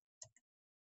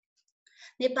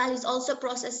 Nepal is also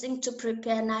processing to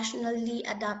prepare national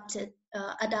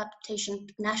adaptation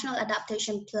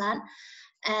plan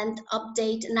and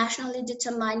update nationally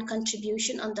determined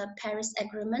contribution on the Paris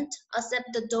Agreement,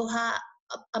 accept the Doha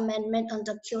Amendment on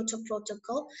the Kyoto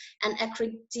Protocol, and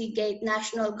accredit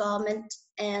national government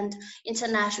and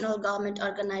international government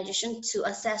organizations to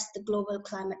assess the global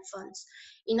climate funds.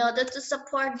 In order to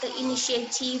support the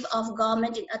initiative of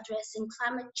government in addressing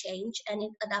climate change and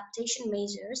in adaptation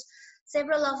measures,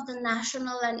 several of the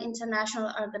national and international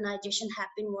organizations have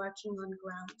been working on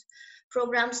ground.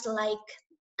 Programs like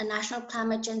a National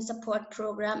Climate Change Support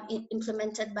Program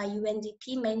implemented by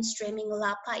UNDP, mainstreaming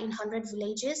LAPA in 100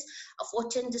 villages of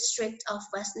 14 districts of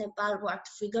West Nepal, worked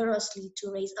vigorously to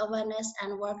raise awareness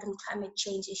and work on climate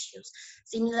change issues.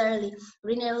 Similarly,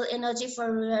 renewable energy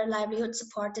for rural livelihood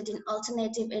supported in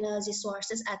alternative energy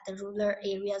sources at the rural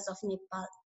areas of Nepal,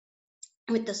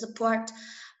 with the support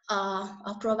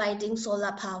of providing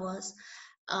solar powers.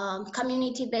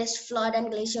 Community-based flood and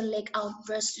glacial lake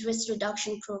outburst risk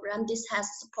reduction program. This has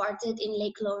supported in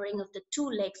lake lowering of the 2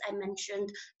 lakes I mentioned,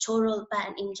 Chorolpa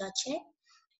and Imjache.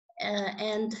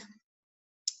 And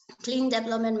clean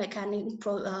development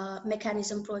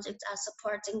mechanism projects are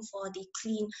supporting for the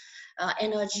clean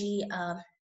energy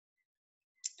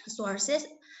sources.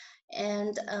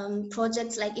 And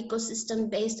projects like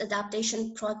ecosystem-based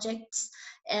adaptation projects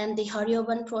and the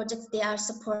Haryoban projects, they are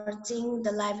supporting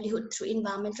the livelihood through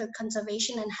environmental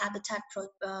conservation and habitat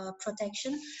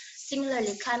protection.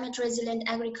 Similarly, climate resilient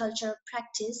agriculture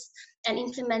practice and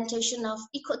implementation of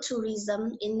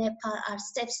ecotourism in Nepal are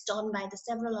steps done by the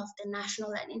several of the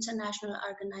national and international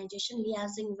organizations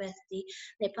liaising with the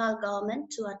Nepal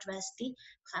government to address the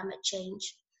climate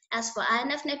change. As for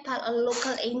INF Nepal, a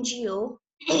local NGO,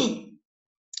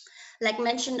 like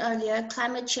mentioned earlier,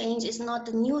 climate change is not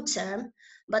a new term,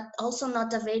 but also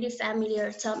not a very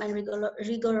familiar term and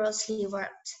rigorously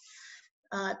worked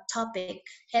topic.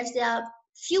 Hence, there are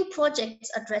few projects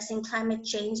addressing climate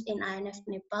change in INF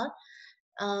Nepal.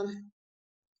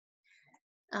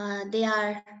 They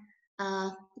are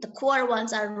the core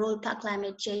ones are Rolpa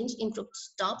climate change, improved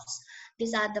stops.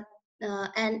 These are the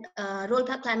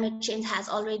Rolpa climate change has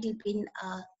already been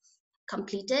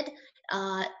completed.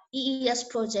 EES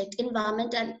project,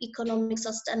 environment and economic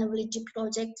sustainability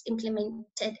project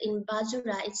implemented in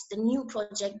Bajura. It's the new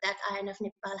project that INF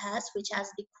Nepal has, which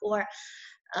has the core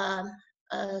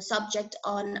subject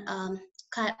on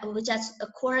which has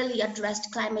corely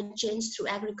addressed climate change through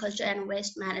agriculture and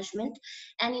waste management.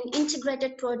 And in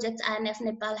integrated projects, INF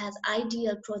Nepal has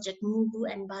Ideal project Mugu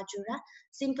and Bajura,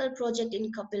 Simple project in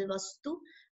Kapilvastu,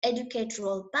 Educate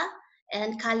Rolpa,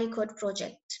 and Kalikot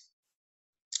project.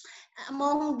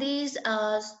 Among these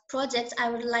projects, I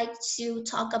would like to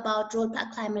talk about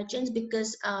Rolpa climate change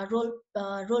because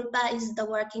Rolpa is the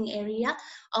working area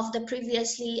of the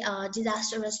previously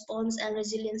disaster response and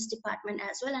resilience department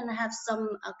as well, and I have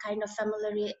some kind of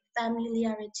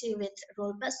familiarity with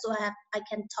Rolpa, so I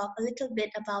can talk a little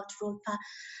bit about Rolpa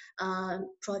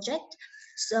project.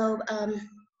 So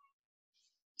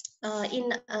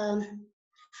in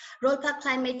ROLPA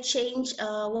climate change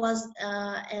was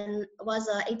an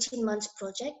 18-month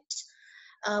project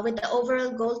with the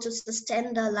overall goal to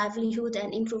sustain the livelihood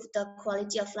and improve the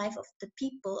quality of life of the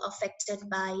people affected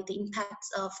by the impacts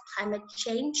of climate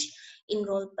change in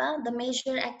ROLPA. The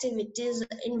major activities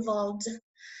involved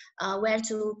were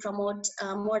to promote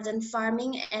modern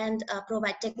farming and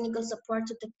provide technical support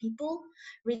to the people,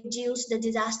 reduce the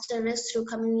disaster risk through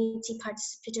community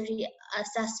participatory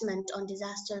assessment on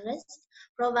disaster risk,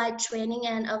 provide training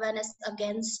and awareness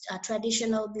against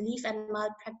traditional belief and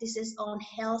malpractices on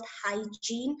health,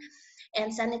 hygiene,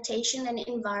 and sanitation and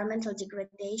environmental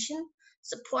degradation,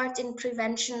 support in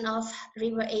prevention of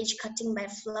river edge cutting by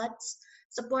floods,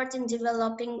 support in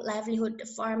developing livelihood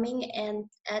farming and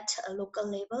at a local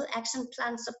level, action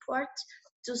plan support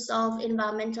to solve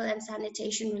environmental and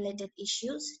sanitation related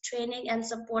issues, training and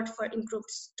support for improved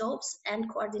stops, and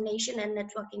coordination and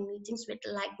networking meetings with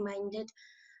like-minded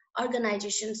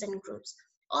organizations and groups.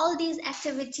 All these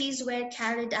activities were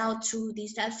carried out through the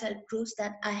self-help groups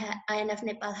that INF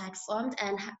Nepal had formed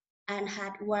and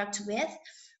had worked with.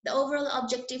 The overall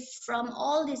objective from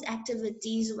all these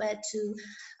activities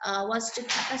was to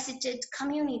capacitate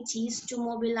communities to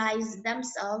mobilize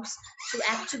themselves to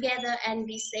act together and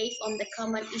be safe on the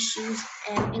common issues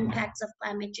and impacts of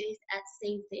climate change and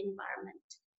save the environment.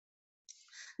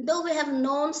 Though we have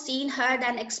known, seen, heard,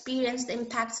 and experienced the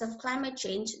impacts of climate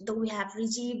change, though we have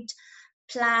received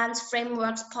plans,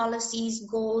 frameworks, policies,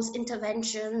 goals,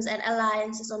 interventions, and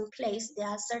alliances on place, there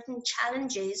are certain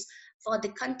challenges for the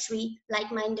country,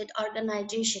 like-minded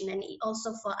organization, and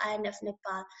also for INF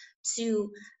Nepal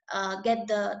to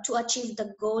achieve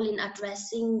the goal in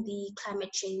addressing the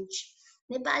climate change.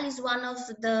 Nepal is one of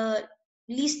the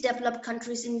least developed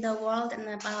countries in the world, and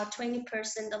about 20%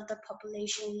 of the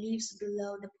population lives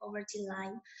below the poverty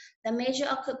line. The major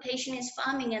occupation is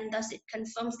farming, and thus it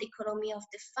confirms the economy of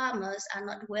the farmers are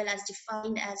not well as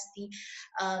defined as the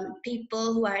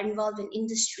people who are involved in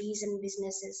industries and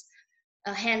businesses.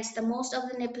 Hence, the most of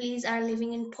the Nepalese are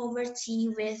living in poverty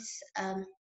with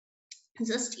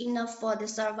just enough for the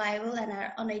survival and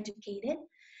are uneducated.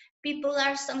 People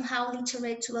are somehow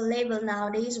literate to a level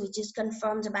nowadays, which is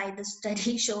confirmed by the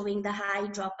study showing the high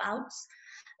dropouts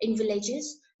in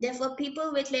villages. Therefore,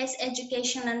 people with less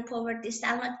education and poverty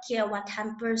shall not care what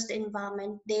hampers the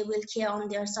environment. They will care on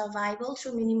their survival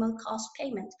through minimal cost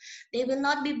payment. They will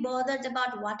not be bothered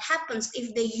about what happens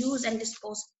if they use and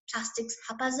dispose plastics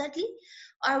haphazardly,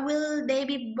 or will they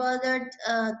be bothered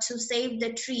to save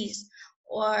the trees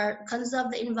or conserve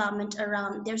the environment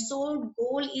around. Their sole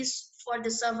goal is for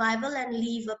the survival and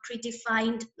live a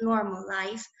predefined normal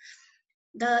life.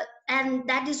 And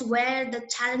that is where the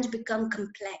challenge becomes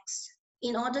complex.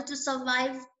 In order to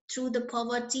survive through the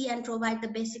poverty and provide the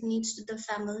basic needs to the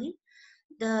family,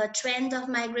 the trend of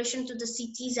migration to the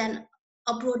cities and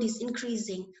abroad is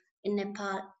increasing in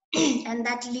Nepal. And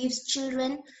that leaves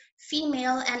children,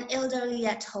 female and elderly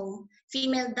at home.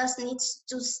 Female thus needs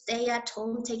to stay at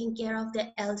home taking care of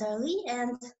the elderly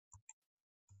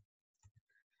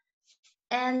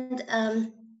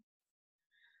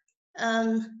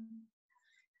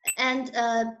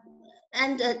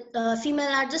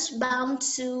female are just bound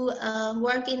to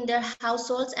work in their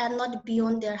households and not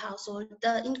beyond their household.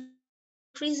 The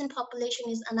increase in population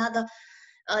is another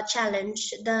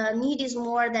challenge. The need is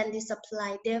more than the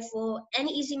supply. Therefore,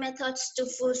 any easy methods to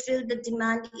fulfill the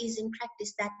demand is in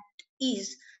practice that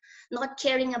is not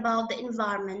caring about the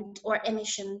environment or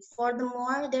emission.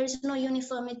 Furthermore, there is no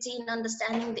uniformity in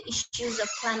understanding the issues of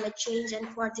climate change and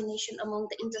coordination among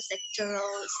the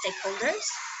intersectoral stakeholders.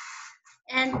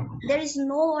 And there is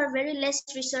no or very less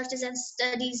researches and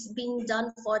studies being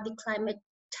done for the climate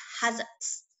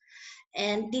hazards.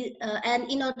 And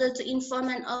in order to inform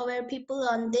and aware people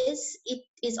on this, it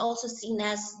is also seen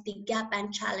as the gap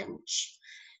and challenge.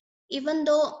 Even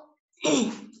though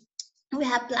we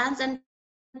have plans and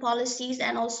policies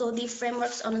and also the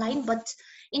frameworks online, but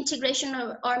integration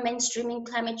or mainstreaming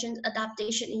climate change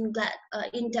adaptation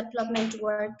in development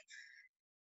work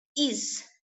is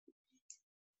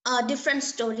a different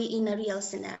story in a real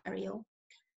scenario.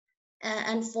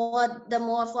 And for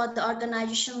the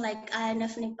organization like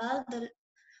INF Nepal, the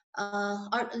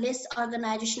less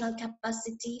organizational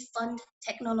capacity, fund,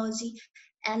 technology,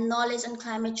 and knowledge on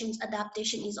climate change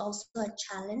adaptation is also a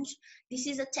challenge. This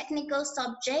is a technical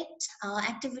subject.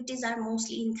 Activities are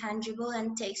mostly intangible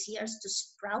and takes years to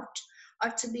sprout or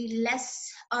to be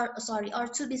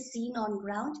to be seen on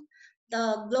ground.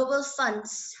 The global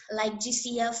funds like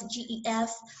GCF,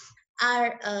 GEF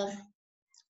are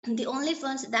The only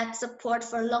funds that support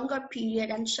for longer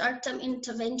period and short-term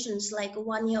interventions like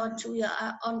 1 year or 2 year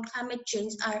on climate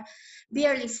change are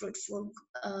barely fruitful.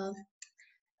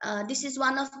 This is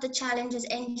one of the challenges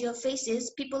NGO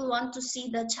faces. People want to see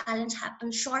the challenge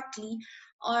happen shortly,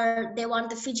 or they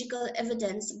want the physical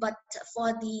evidence. But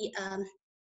for the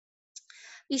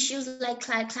issues like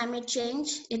climate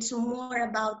change, it's more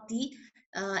about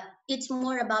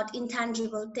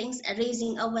intangible things,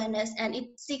 raising awareness, and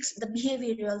it seeks the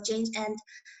behavioral change. And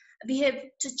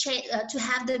to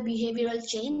have the behavioral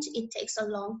change, it takes a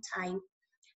long time.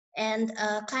 And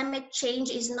climate change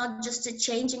is not just a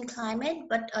change in climate,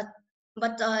 but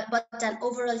an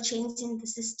overall change in the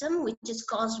system, which is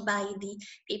caused by the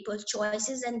people's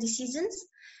choices and decisions.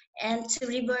 And to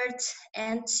revert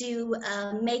and to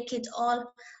make it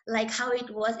all like how it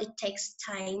was, it takes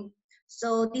time.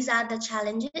 So these are the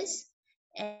challenges.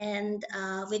 And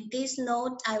with this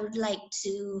note, I would like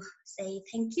to say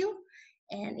thank you.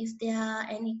 And if there are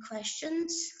any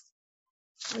questions,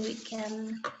 we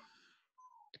can.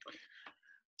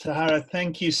 Sahara,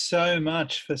 thank you so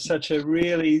much for such a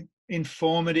really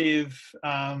informative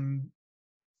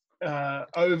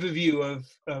overview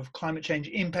of climate change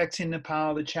impacts in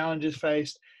Nepal, the challenges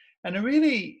faced, and a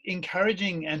really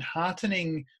encouraging and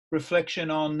heartening reflection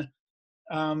on,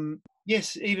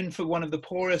 yes, even for one of the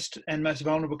poorest and most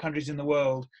vulnerable countries in the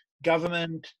world,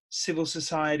 government, civil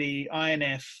society,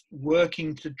 INF,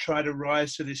 working to try to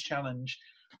rise to this challenge.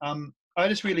 I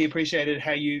just really appreciated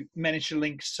how you managed to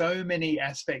link so many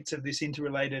aspects of this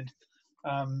interrelated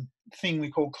thing we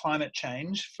call climate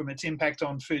change, from its impact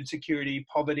on food security,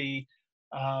 poverty,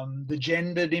 the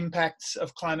gendered impacts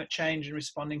of climate change and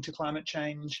responding to climate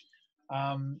change,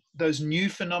 those new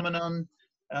phenomenon,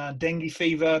 dengue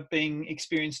fever being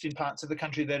experienced in parts of the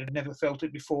country that had never felt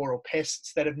it before, or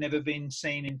pests that have never been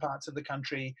seen in parts of the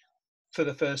country for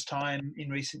the first time in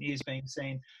recent years being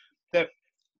seen. That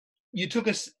you took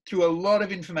us through a lot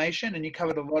of information and you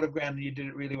covered a lot of ground and you did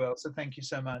it really well. So thank you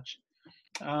so much.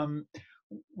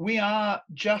 We are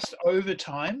just over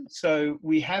time, so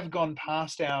we have gone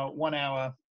past our 1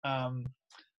 hour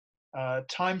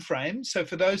time frame. So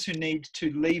for those who need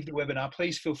to leave the webinar,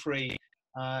 please feel free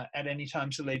at any time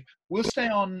to leave. We'll stay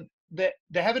on. There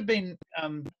haven't been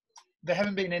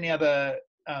any other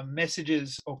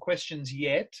messages or questions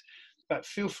yet, but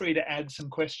feel free to add some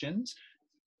questions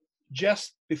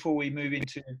just before we move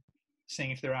into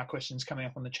seeing if there are questions coming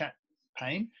up on the chat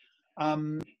pane.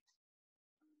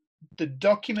 The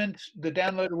document, the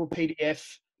downloadable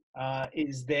PDF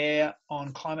is there on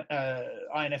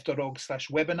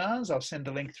inf.org/webinars. I'll send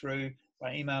the link through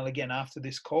by email again after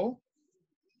this call.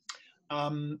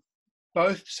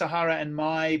 Both Sahara and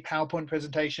my PowerPoint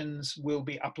presentations will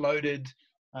be uploaded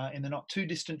in the not too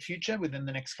distant future within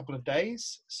the next couple of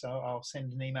days. So I'll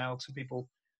send an email to people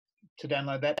to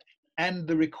download that. And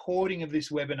the recording of this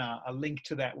webinar, a link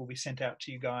to that will be sent out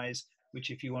to you guys,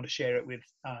 which if you want to share it with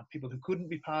people who couldn't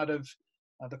be part of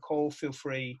the call, feel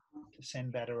free to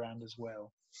send that around as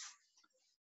well.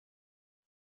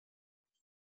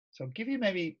 So I'll give you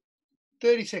maybe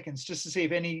 30 seconds just to see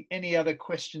if any other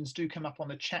questions do come up on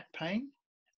the chat pane.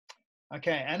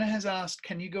 Okay, Anna has asked,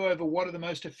 can you go over what are the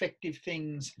most effective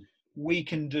things we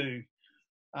can do?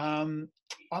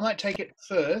 I might take it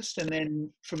first, and then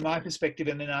from my perspective,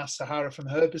 and then ask Sahara from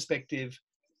her perspective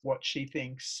what she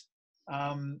thinks.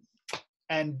 And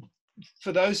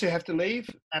for those who have to leave,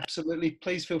 absolutely,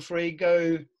 please feel free,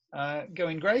 go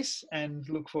in grace, and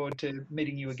look forward to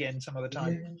meeting you again some other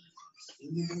time.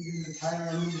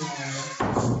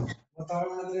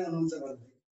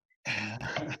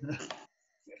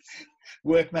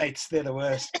 Workmates, they're the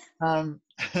worst.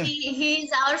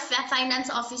 He's our finance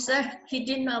officer. He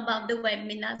didn't know about the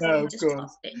webinar, so no, he just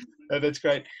popped in. Oh, that's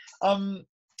great.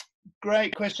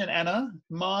 Great question, Anna.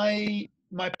 My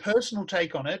personal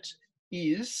take on it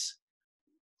is,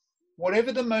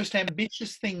 whatever the most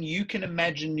ambitious thing you can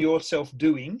imagine yourself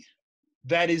doing,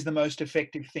 that is the most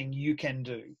effective thing you can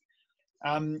do.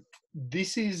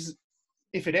 This is,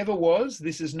 if it ever was,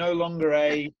 this is no longer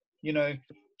a,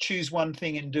 choose one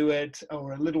thing and do it,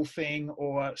 or a little thing,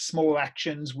 or small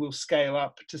actions will scale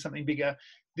up to something bigger.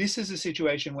 This is a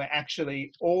situation where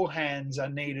actually all hands are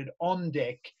needed on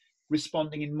deck,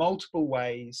 responding in multiple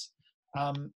ways.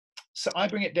 So I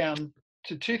bring it down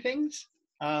to two things.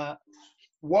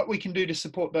 What we can do to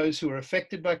support those who are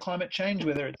affected by climate change,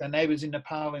 whether it's our neighbours in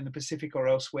Nepal, in the Pacific, or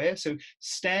elsewhere. So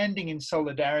standing in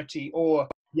solidarity, or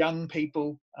young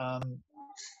people,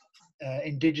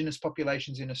 Indigenous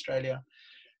populations in Australia.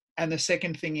 And the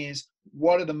second thing is,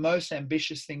 what are the most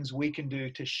ambitious things we can do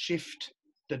to shift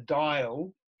the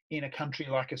dial in a country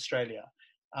like Australia?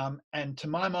 And to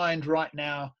my mind right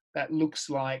now, that looks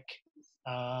like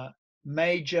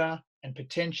major and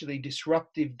potentially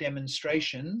disruptive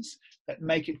demonstrations that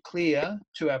make it clear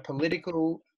to our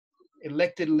political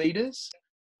elected leaders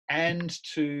and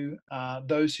to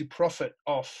those who profit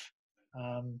off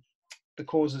the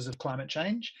causes of climate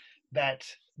change that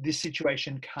this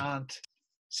situation can't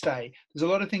stay. There's a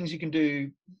lot of things you can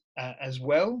do as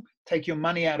well. Take your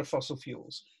money out of fossil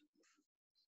fuels.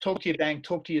 Talk to your bank,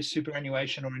 talk to your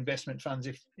superannuation or investment funds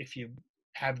if you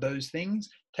have those things.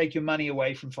 Take your money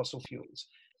away from fossil fuels.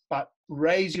 But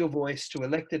raise your voice to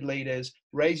elected leaders,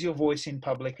 raise your voice in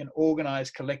public and organise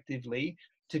collectively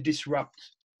to disrupt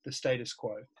the status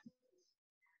quo.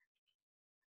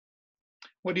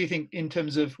 What do you think in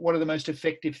terms of what are the most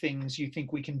effective things you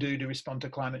think we can do to respond to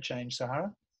climate change,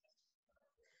 Sahara?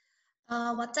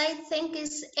 What I think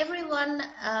is everyone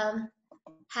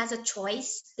has a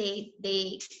choice they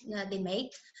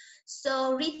make.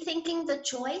 So rethinking the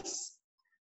choice,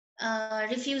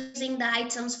 refusing the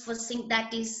items for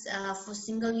for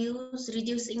single use,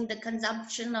 reducing the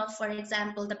consumption of, for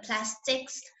example, the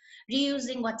plastics,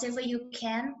 reusing whatever you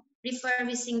can,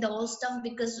 refurbishing the old stuff,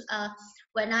 because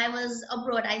when I was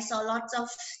abroad, I saw lots of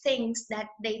things that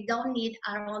they don't need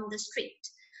are on the street.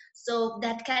 So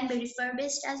that can be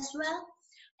refurbished as well.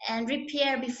 And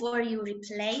repair before you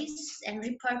replace, and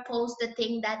repurpose the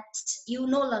thing that you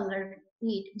no longer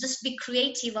need. Just be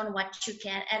creative on what you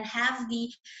can, and have the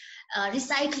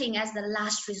recycling as the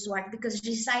last resort, because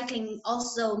recycling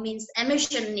also means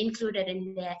emission included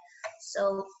in there.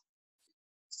 So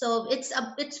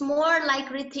it's more like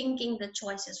rethinking the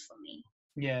choices for me.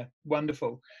 Yeah,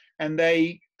 wonderful. And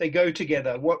they go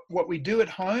together. What we do at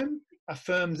home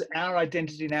affirms our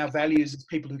identity and our values as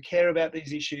people who care about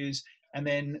these issues, and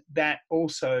then that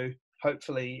also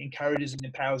hopefully encourages and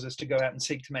empowers us to go out and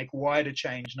seek to make wider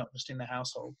change, not just in the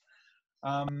household.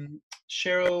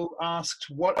 Cheryl asked,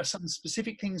 what are some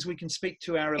specific things we can speak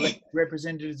to our elected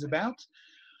representatives about?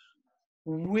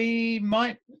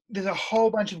 There's a whole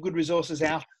bunch of good resources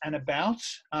out and about.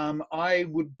 I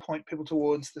would point people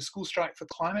towards the School Strike for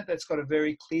Climate. That's got a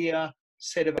very clear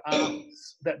set of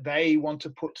asks that they want to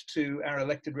put to our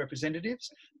elected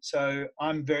representatives. So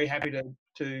I'm very happy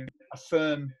to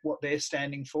affirm what they're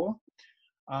standing for.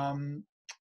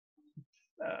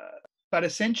 But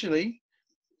essentially,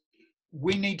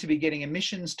 we need to be getting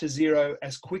emissions to zero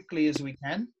as quickly as we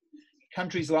can.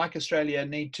 Countries like Australia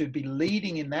need to be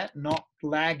leading in that, not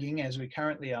lagging as we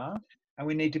currently are. And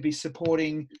we need to be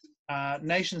supporting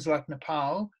nations like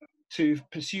Nepal to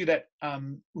pursue that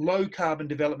low carbon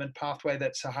development pathway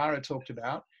that Sahara talked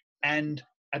about, and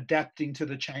adapting to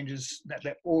the changes that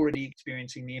they're already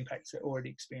experiencing, the impacts they're already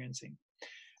experiencing.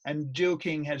 And Jill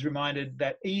King has reminded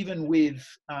that even with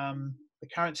the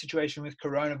current situation with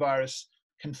coronavirus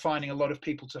confining a lot of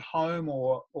people to home,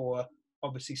 or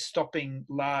obviously stopping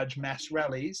large mass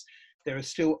rallies, there are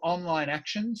still online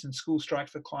actions, and School Strike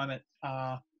for Climate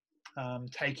are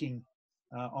taking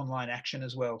online action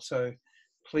as well. So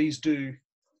please do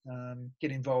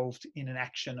get involved in an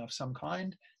action of some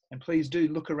kind, and please do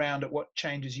look around at what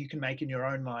changes you can make in your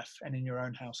own life and in your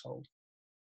own household.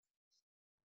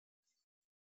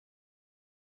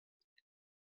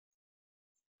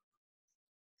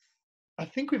 I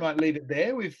think we might leave it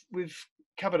there. We've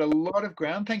covered a lot of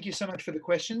ground. Thank you so much for the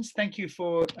questions. Thank you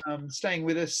for staying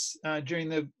with us during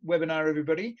the webinar,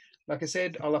 everybody. Like I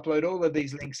said, I'll upload all of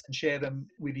these links and share them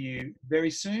with you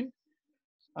very soon.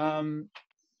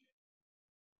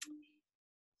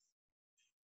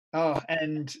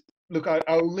 And look,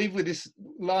 I'll leave with this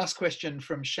last question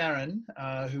from Sharon,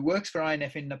 who works for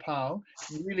INF in Nepal.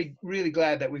 I'm really, really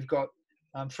glad that we've got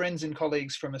friends and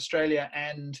colleagues from Australia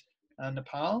and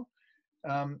Nepal.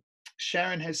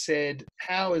 Sharon has said,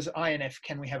 how as INF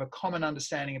can we have a common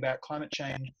understanding about climate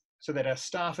change so that our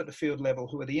staff at the field level,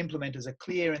 who are the implementers, are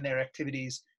clear in their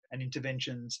activities and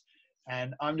interventions?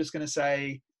 And I'm just going to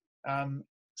say,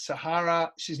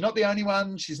 Sahara, she's not the only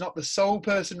one. She's not the sole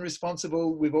person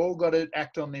responsible. We've all got to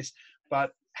act on this.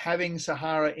 But having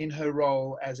Sahara in her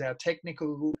role as our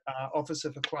technical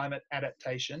officer for climate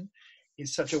adaptation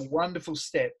is such a wonderful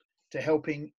step to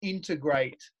helping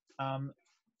integrate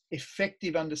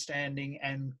effective understanding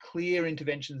and clear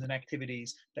interventions and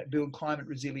activities that build climate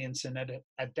resilience and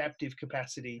adaptive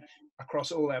capacity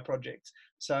across all our projects.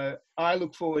 So I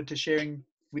look forward to sharing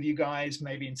with you guys,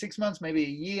 maybe in 6 months, maybe a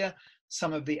year,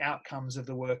 some of the outcomes of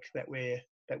the work that we're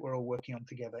all working on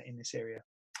together in this area.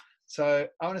 So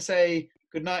I want to say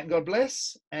good night and God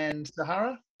bless. And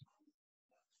Sahara?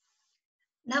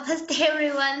 Namaste,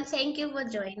 everyone. Thank you for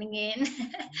joining in.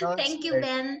 Thank you,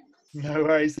 Ben. No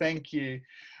worries. Thank you.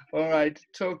 All right.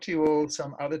 Talk to you all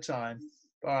some other time.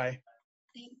 Bye.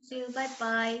 Thank you.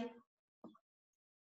 Bye-bye.